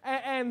it,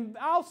 and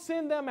I'll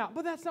send them out.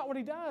 But that's not what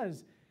He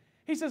does.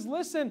 He says,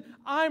 listen,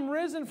 I'm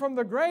risen from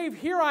the grave.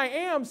 Here I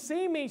am.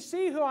 See me.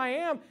 See who I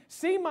am.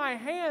 See my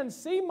hands.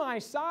 See my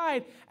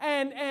side.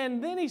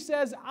 And then he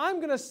says, I'm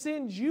going to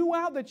send you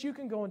out that you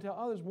can go and tell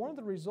others. One of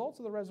the results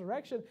of the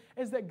resurrection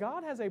is that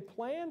God has a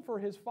plan for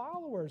His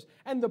followers.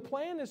 And the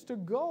plan is to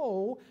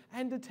go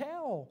and to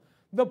tell.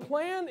 The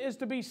plan is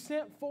to be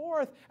sent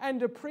forth and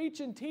to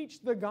preach and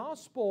teach the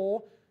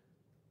gospel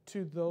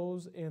to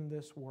those in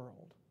this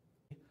world.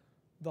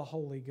 The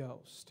Holy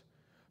Ghost.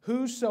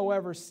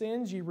 Whosoever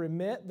sins ye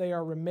remit, they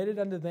are remitted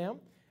unto them.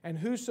 And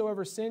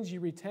whosoever sins ye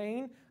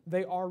retain,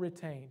 they are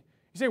retained.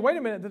 You say, wait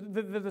a minute,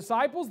 the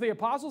disciples, the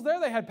apostles there,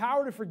 they had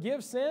power to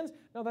forgive sins?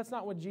 No, that's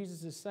not what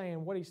Jesus is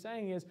saying. What He's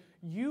saying is,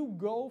 you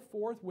go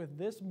forth with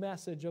this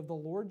message of the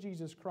Lord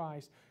Jesus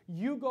Christ.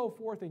 You go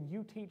forth and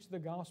you teach the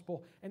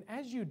gospel. And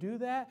as you do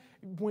that,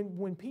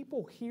 when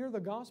people hear the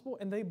gospel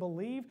and they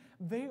believe,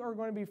 they are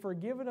going to be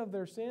forgiven of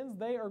their sins.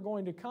 They are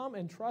going to come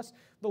and trust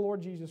the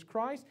Lord Jesus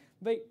Christ.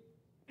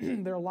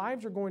 Their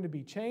lives are going to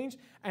be changed.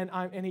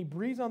 And He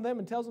breathes on them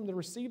and tells them to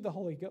receive the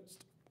Holy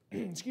Ghost.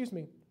 Excuse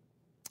me.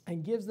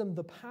 And gives them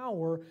the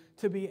power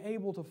to be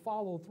able to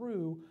follow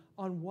through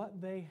on what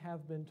they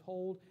have been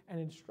told and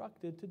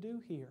instructed to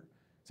do here.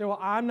 So, well,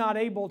 I'm not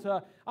able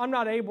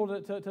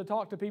to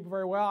talk to people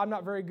very well. I'm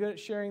not very good at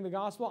sharing the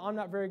gospel. I'm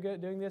not very good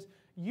at doing this.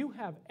 You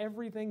have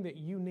everything that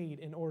you need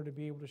in order to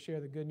be able to share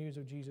the good news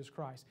of Jesus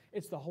Christ.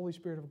 It's the Holy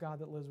Spirit of God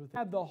that lives within you.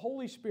 Have the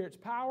Holy Spirit's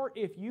power.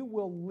 If you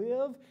will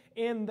live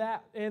in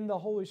the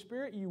Holy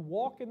Spirit, you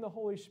walk in the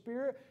Holy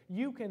Spirit,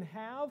 you can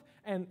have,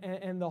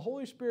 and the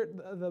Holy Spirit,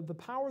 the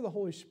power of the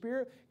Holy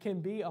Spirit can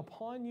be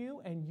upon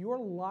you, and your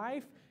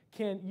life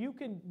you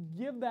can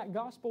give that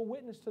gospel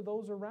witness to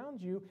those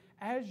around you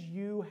as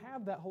you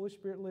have that Holy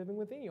Spirit living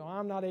within you.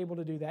 I'm not able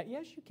to do that.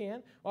 Yes, you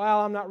can. Well,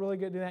 I'm not really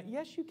good at doing that.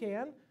 Yes, you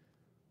can.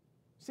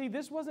 See,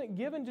 this wasn't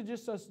given to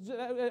just us.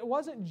 It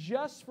wasn't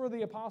just for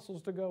the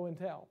apostles to go and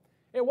tell.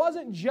 It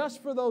wasn't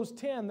just for those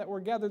 10 that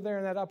were gathered there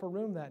in that upper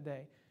room that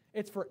day.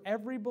 It's for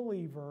every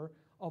believer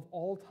of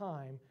all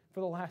time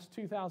for the last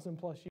 2,000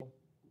 plus years.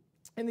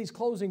 In these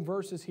closing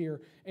verses here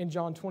in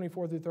John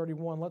 24 through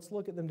 31, let's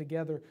look at them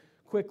together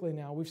quickly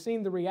now. We've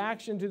seen the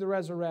reaction to the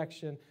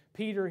resurrection.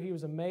 Peter, he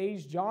was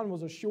amazed. John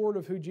was assured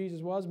of who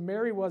Jesus was.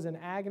 Mary was in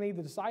agony.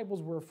 The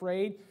disciples were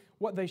afraid.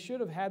 What they should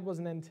have had was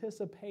an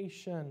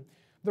anticipation.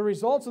 The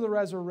results of the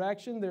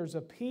resurrection, there's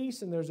a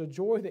peace and there's a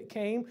joy that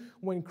came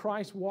when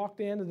Christ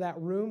walked into that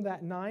room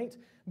that night.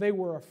 They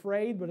were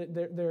afraid, but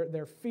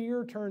their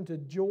fear turned to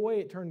joy.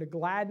 It turned to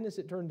gladness.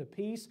 It turned to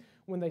peace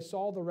when they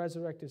saw the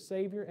resurrected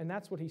Savior, and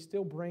that's what He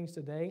still brings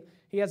today.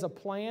 He has a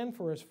plan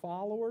for His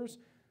followers.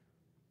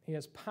 He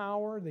has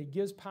power. He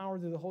gives power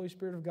to the Holy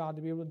Spirit of God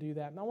to be able to do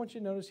that. And I want you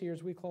to notice here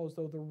as we close,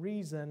 though, the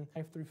reason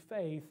through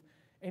faith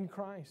in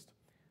Christ.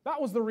 That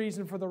was the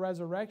reason for the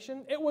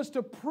resurrection. It was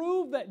to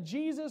prove that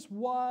Jesus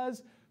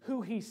was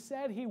who He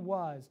said He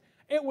was.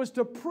 It was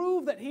to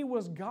prove that He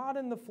was God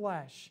in the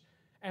flesh.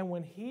 And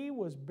when He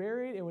was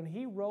buried and when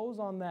He rose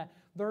on that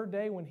third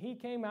day, when He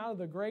came out of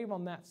the grave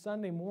on that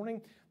Sunday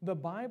morning, the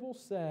Bible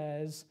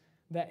says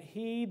that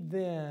He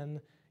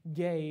then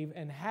gave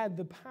and had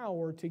the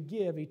power to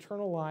give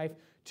eternal life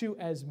to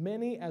as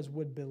many as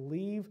would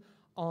believe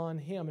on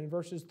Him. In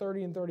verses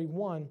 30 and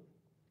 31,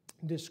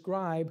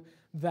 describe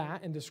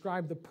that and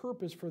describe the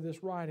purpose for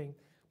this writing.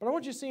 But I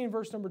want you to see in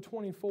verse number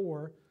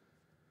 24, it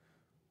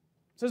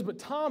says, but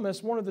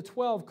Thomas, one of the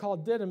 12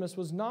 called Didymus,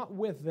 was not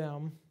with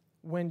them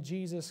when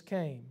Jesus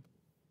came.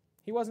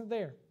 He wasn't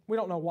there. We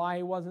don't know why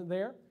He wasn't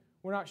there.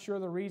 We're not sure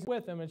the reason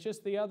with Him. It's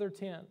just the other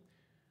 10.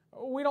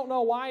 We don't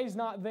know why He's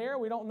not there.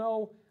 We don't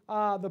know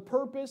the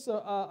purpose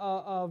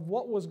of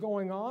what was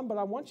going on, but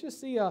I want you to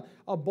see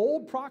a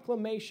bold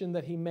proclamation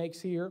that He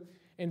makes here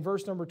in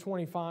verse number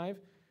 25.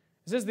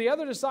 It says, the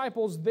other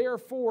disciples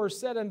therefore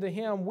said unto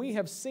Him, we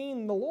have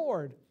seen the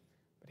Lord.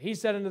 But He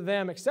said unto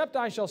them, except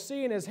I shall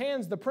see in His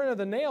hands the print of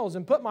the nails,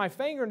 and put my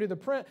finger into the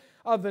print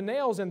of the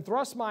nails, and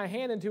thrust my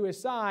hand into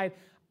His side,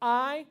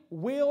 I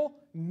will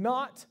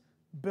not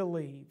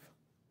believe.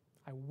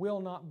 I will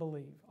not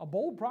believe. A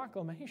bold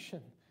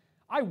proclamation.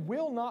 I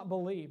will not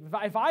believe.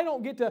 If I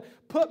don't get to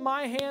put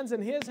my hands in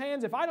His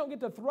hands, if I don't get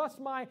to thrust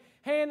my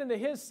hand into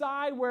His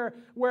side where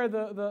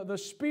the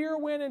spear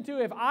went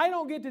into, if I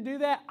don't get to do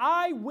that,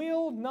 I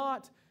will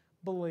not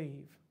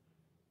believe.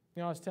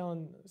 You know, I was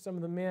telling some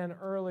of the men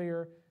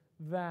earlier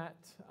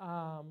that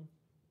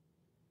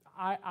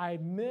I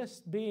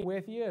missed being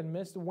with you and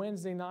missed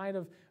Wednesday night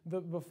of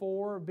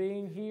before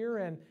being here,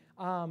 and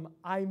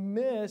I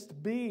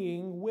missed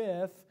being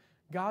with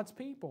God's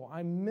people.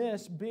 I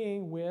miss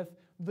being with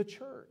the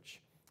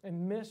church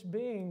and miss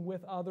being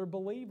with other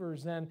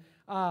believers. And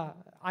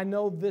I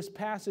know this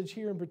passage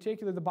here in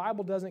particular, the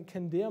Bible doesn't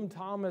condemn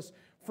Thomas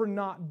for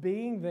not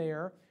being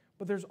there,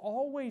 but there's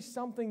always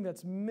something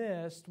that's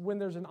missed when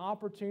there's an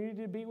opportunity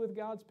to be with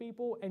God's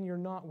people and you're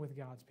not with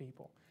God's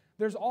people.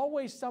 There's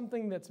always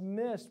something that's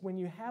missed when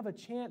you have a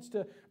chance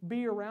to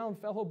be around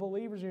fellow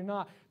believers and you're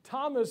not.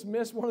 Thomas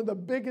missed one of the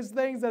biggest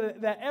things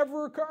that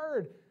ever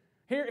occurred.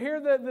 Here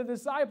the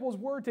disciples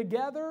were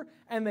together,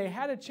 and they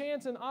had a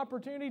chance and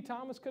opportunity.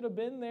 Thomas could have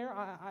been there.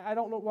 I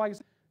don't know why.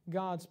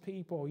 God's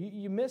people.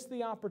 You miss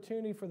the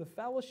opportunity for the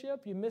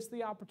fellowship. You miss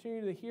the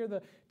opportunity to hear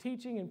the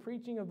teaching and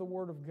preaching of the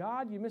Word of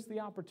God. You miss the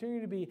opportunity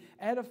to be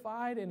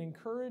edified and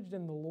encouraged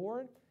in the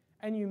Lord.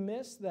 And you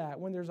miss that.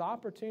 When there's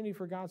opportunity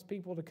for God's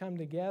people to come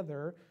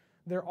together,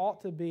 there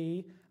ought to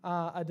be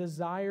a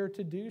desire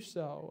to do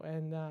so.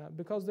 And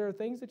because there are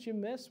things that you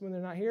miss when they're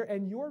not here,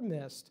 and you're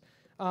missed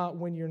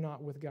when you're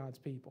not with God's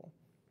people.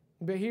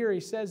 But here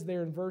he says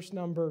there in verse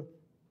number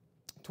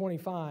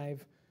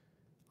 25,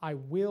 I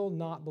will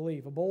not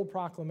believe. A bold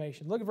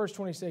proclamation. Look at verse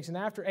 26. And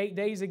after 8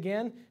 days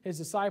again, his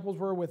disciples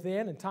were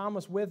within, and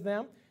Thomas with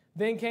them.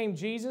 Then came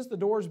Jesus, the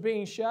doors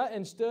being shut,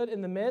 and stood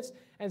in the midst,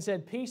 and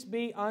said, Peace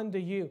be unto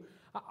you.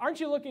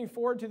 Aren't you looking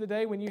forward to the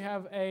day when you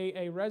have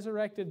a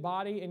resurrected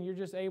body and you're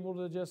just able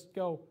to just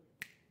go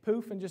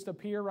poof and just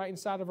appear right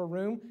inside of a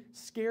room?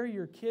 Scare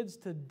your kids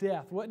to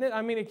death, wouldn't it?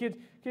 I mean,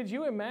 could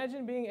you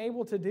imagine being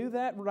able to do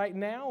that right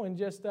now and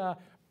just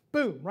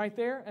boom, right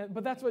there?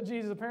 But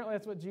apparently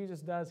that's what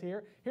Jesus does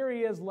here. Here he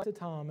is led to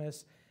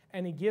Thomas,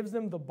 and he gives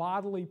them the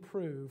bodily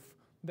proof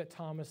that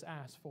Thomas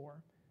asked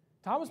for.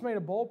 Thomas made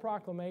a bold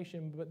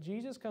proclamation, but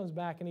Jesus comes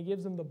back and he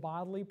gives them the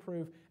bodily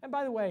proof. And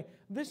by the way,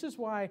 this is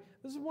one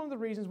of the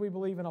reasons we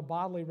believe in a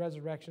bodily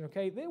resurrection,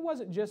 okay? It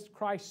wasn't just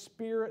Christ's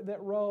Spirit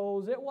that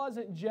rose. It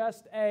wasn't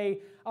just a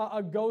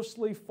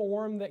ghostly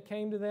form that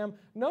came to them.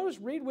 Notice,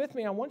 read with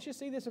me. I want you to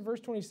see this in verse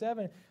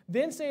 27.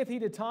 Then saith he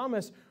to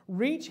Thomas,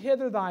 Reach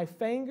hither thy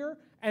finger,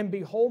 and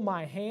behold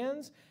my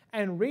hands,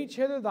 and reach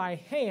hither thy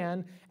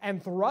hand,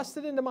 and thrust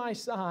it into my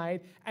side,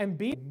 and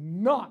be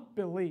not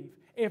believe.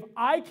 If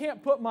I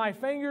can't put my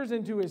fingers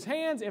into his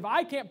hands, if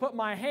I can't put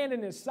my hand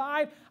in his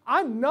side,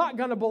 I'm not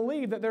going to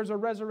believe that there's a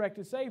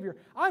resurrected Savior.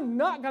 I'm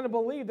not going to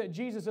believe that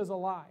Jesus is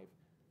alive.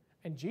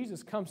 And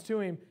Jesus comes to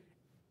him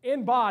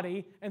in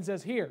body and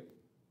says, Here,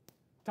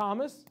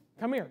 Thomas,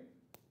 come here.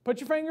 Put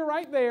your finger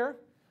right there.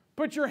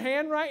 Put your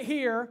hand right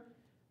here. And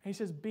he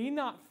says, Be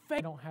not faint.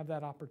 I don't have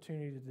that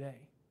opportunity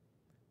today.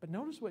 But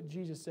notice what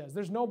Jesus says.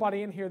 There's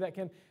nobody in here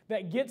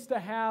that gets to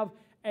have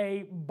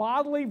a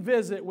bodily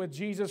visit with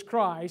Jesus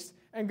Christ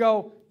and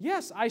go,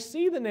 yes, I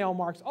see the nail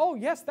marks. Oh,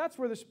 yes, that's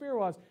where the spear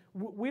was.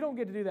 We don't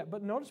get to do that.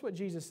 But notice what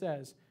Jesus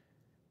says.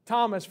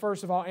 Thomas,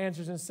 first of all,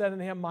 answers and said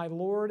unto him, My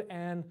Lord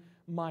and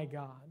my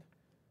God.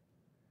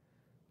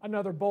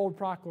 Another bold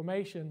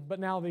proclamation, but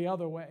now the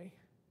other way.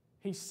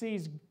 He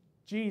sees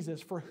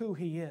Jesus for who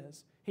he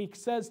is. He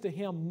says to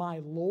him, My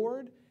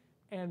Lord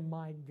and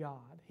my God.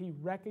 He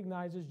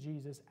recognizes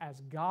Jesus as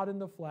God in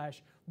the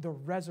flesh, the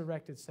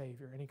resurrected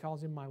Savior. And he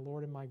calls him my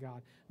Lord and my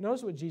God.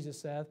 Notice what Jesus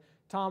said.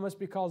 Thomas,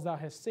 because thou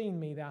hast seen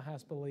me, thou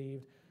hast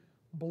believed.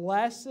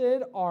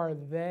 Blessed are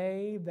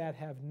they that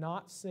have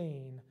not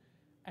seen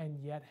and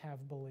yet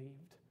have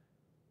believed.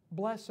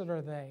 Blessed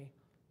are they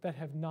that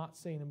have not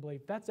seen and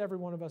believed. That's every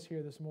one of us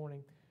here this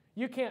morning.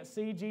 You can't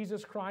see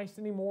Jesus Christ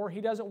anymore.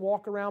 He doesn't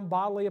walk around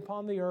bodily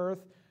upon the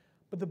earth.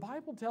 But the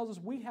Bible tells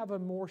us we have a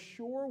more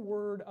sure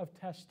word of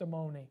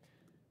testimony.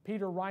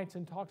 Peter writes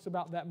and talks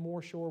about that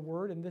more sure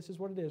word, and this is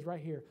what it is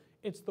right here.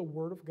 It's the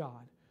Word of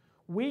God.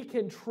 We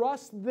can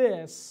trust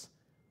this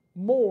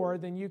more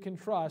than you can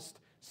trust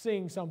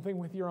seeing something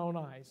with your own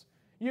eyes.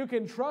 You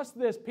can trust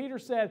this. Peter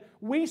said,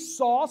 we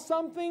saw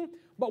something,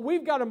 but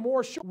we've got a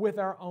more sure with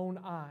our own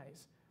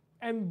eyes.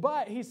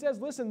 But he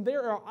says, listen,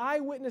 there are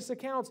eyewitness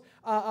accounts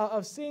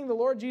of seeing the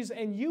Lord Jesus,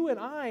 and you and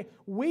I,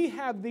 we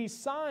have these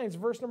signs.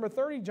 Verse number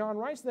 30, John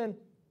writes then,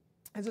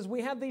 and says,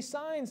 we have these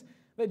signs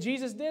that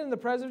Jesus did in the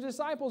presence of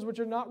disciples, which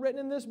are not written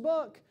in this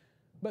book.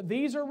 But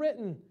these are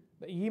written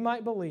that ye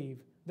might believe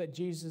that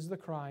Jesus is the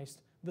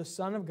Christ, the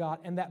Son of God,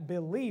 and that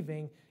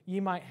believing ye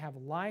might have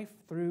life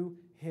through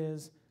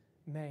His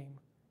name.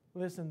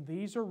 Listen,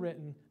 these are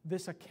written,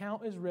 this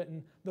account is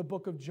written, the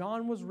book of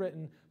John was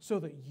written so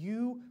that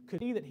you could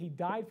see that He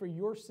died for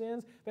your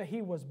sins, that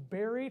He was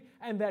buried,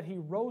 and that He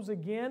rose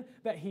again,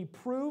 that He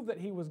proved that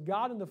He was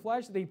God in the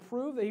flesh, that He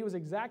proved that He was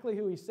exactly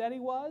who He said He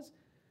was.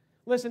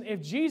 Listen,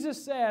 if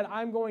Jesus said,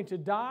 I'm going to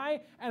die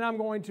and I'm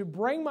going to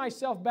bring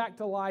myself back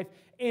to life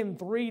in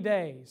 3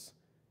 days,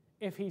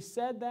 if He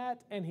said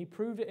that and He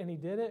proved it and He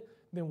did it,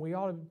 then we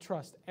ought to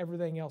trust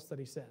everything else that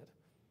He said.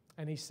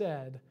 And He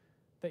said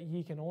that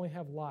ye can only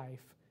have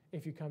life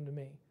if you come to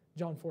me.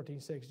 John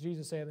 14:6,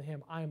 Jesus said to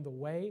him, I am the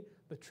way,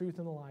 the truth,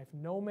 and the life.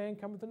 No man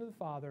cometh unto the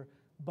Father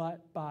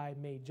but by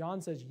me.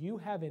 John says, you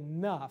have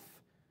enough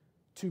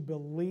to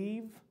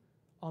believe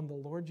on the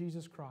Lord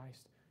Jesus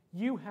Christ.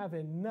 You have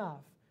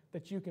enough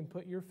that you can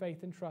put your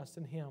faith and trust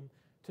in Him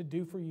to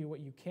do for you what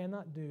you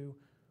cannot do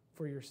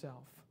for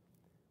yourself.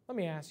 Let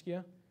me ask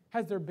you,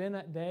 has there been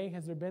that day,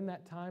 has there been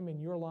that time in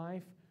your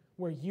life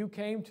where you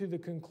came to the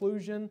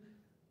conclusion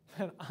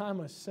that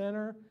I'm a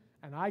sinner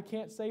and I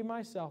can't save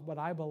myself, but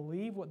I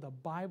believe what the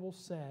Bible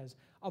says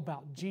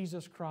about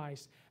Jesus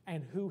Christ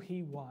and who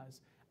He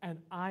was, and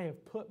I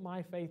have put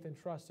my faith and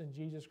trust in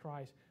Jesus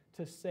Christ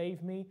to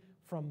save me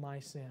from my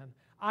sin.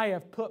 I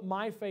have put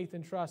my faith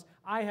and trust.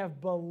 I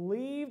have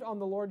believed on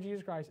the Lord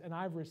Jesus Christ, and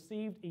I've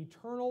received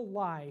eternal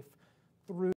life through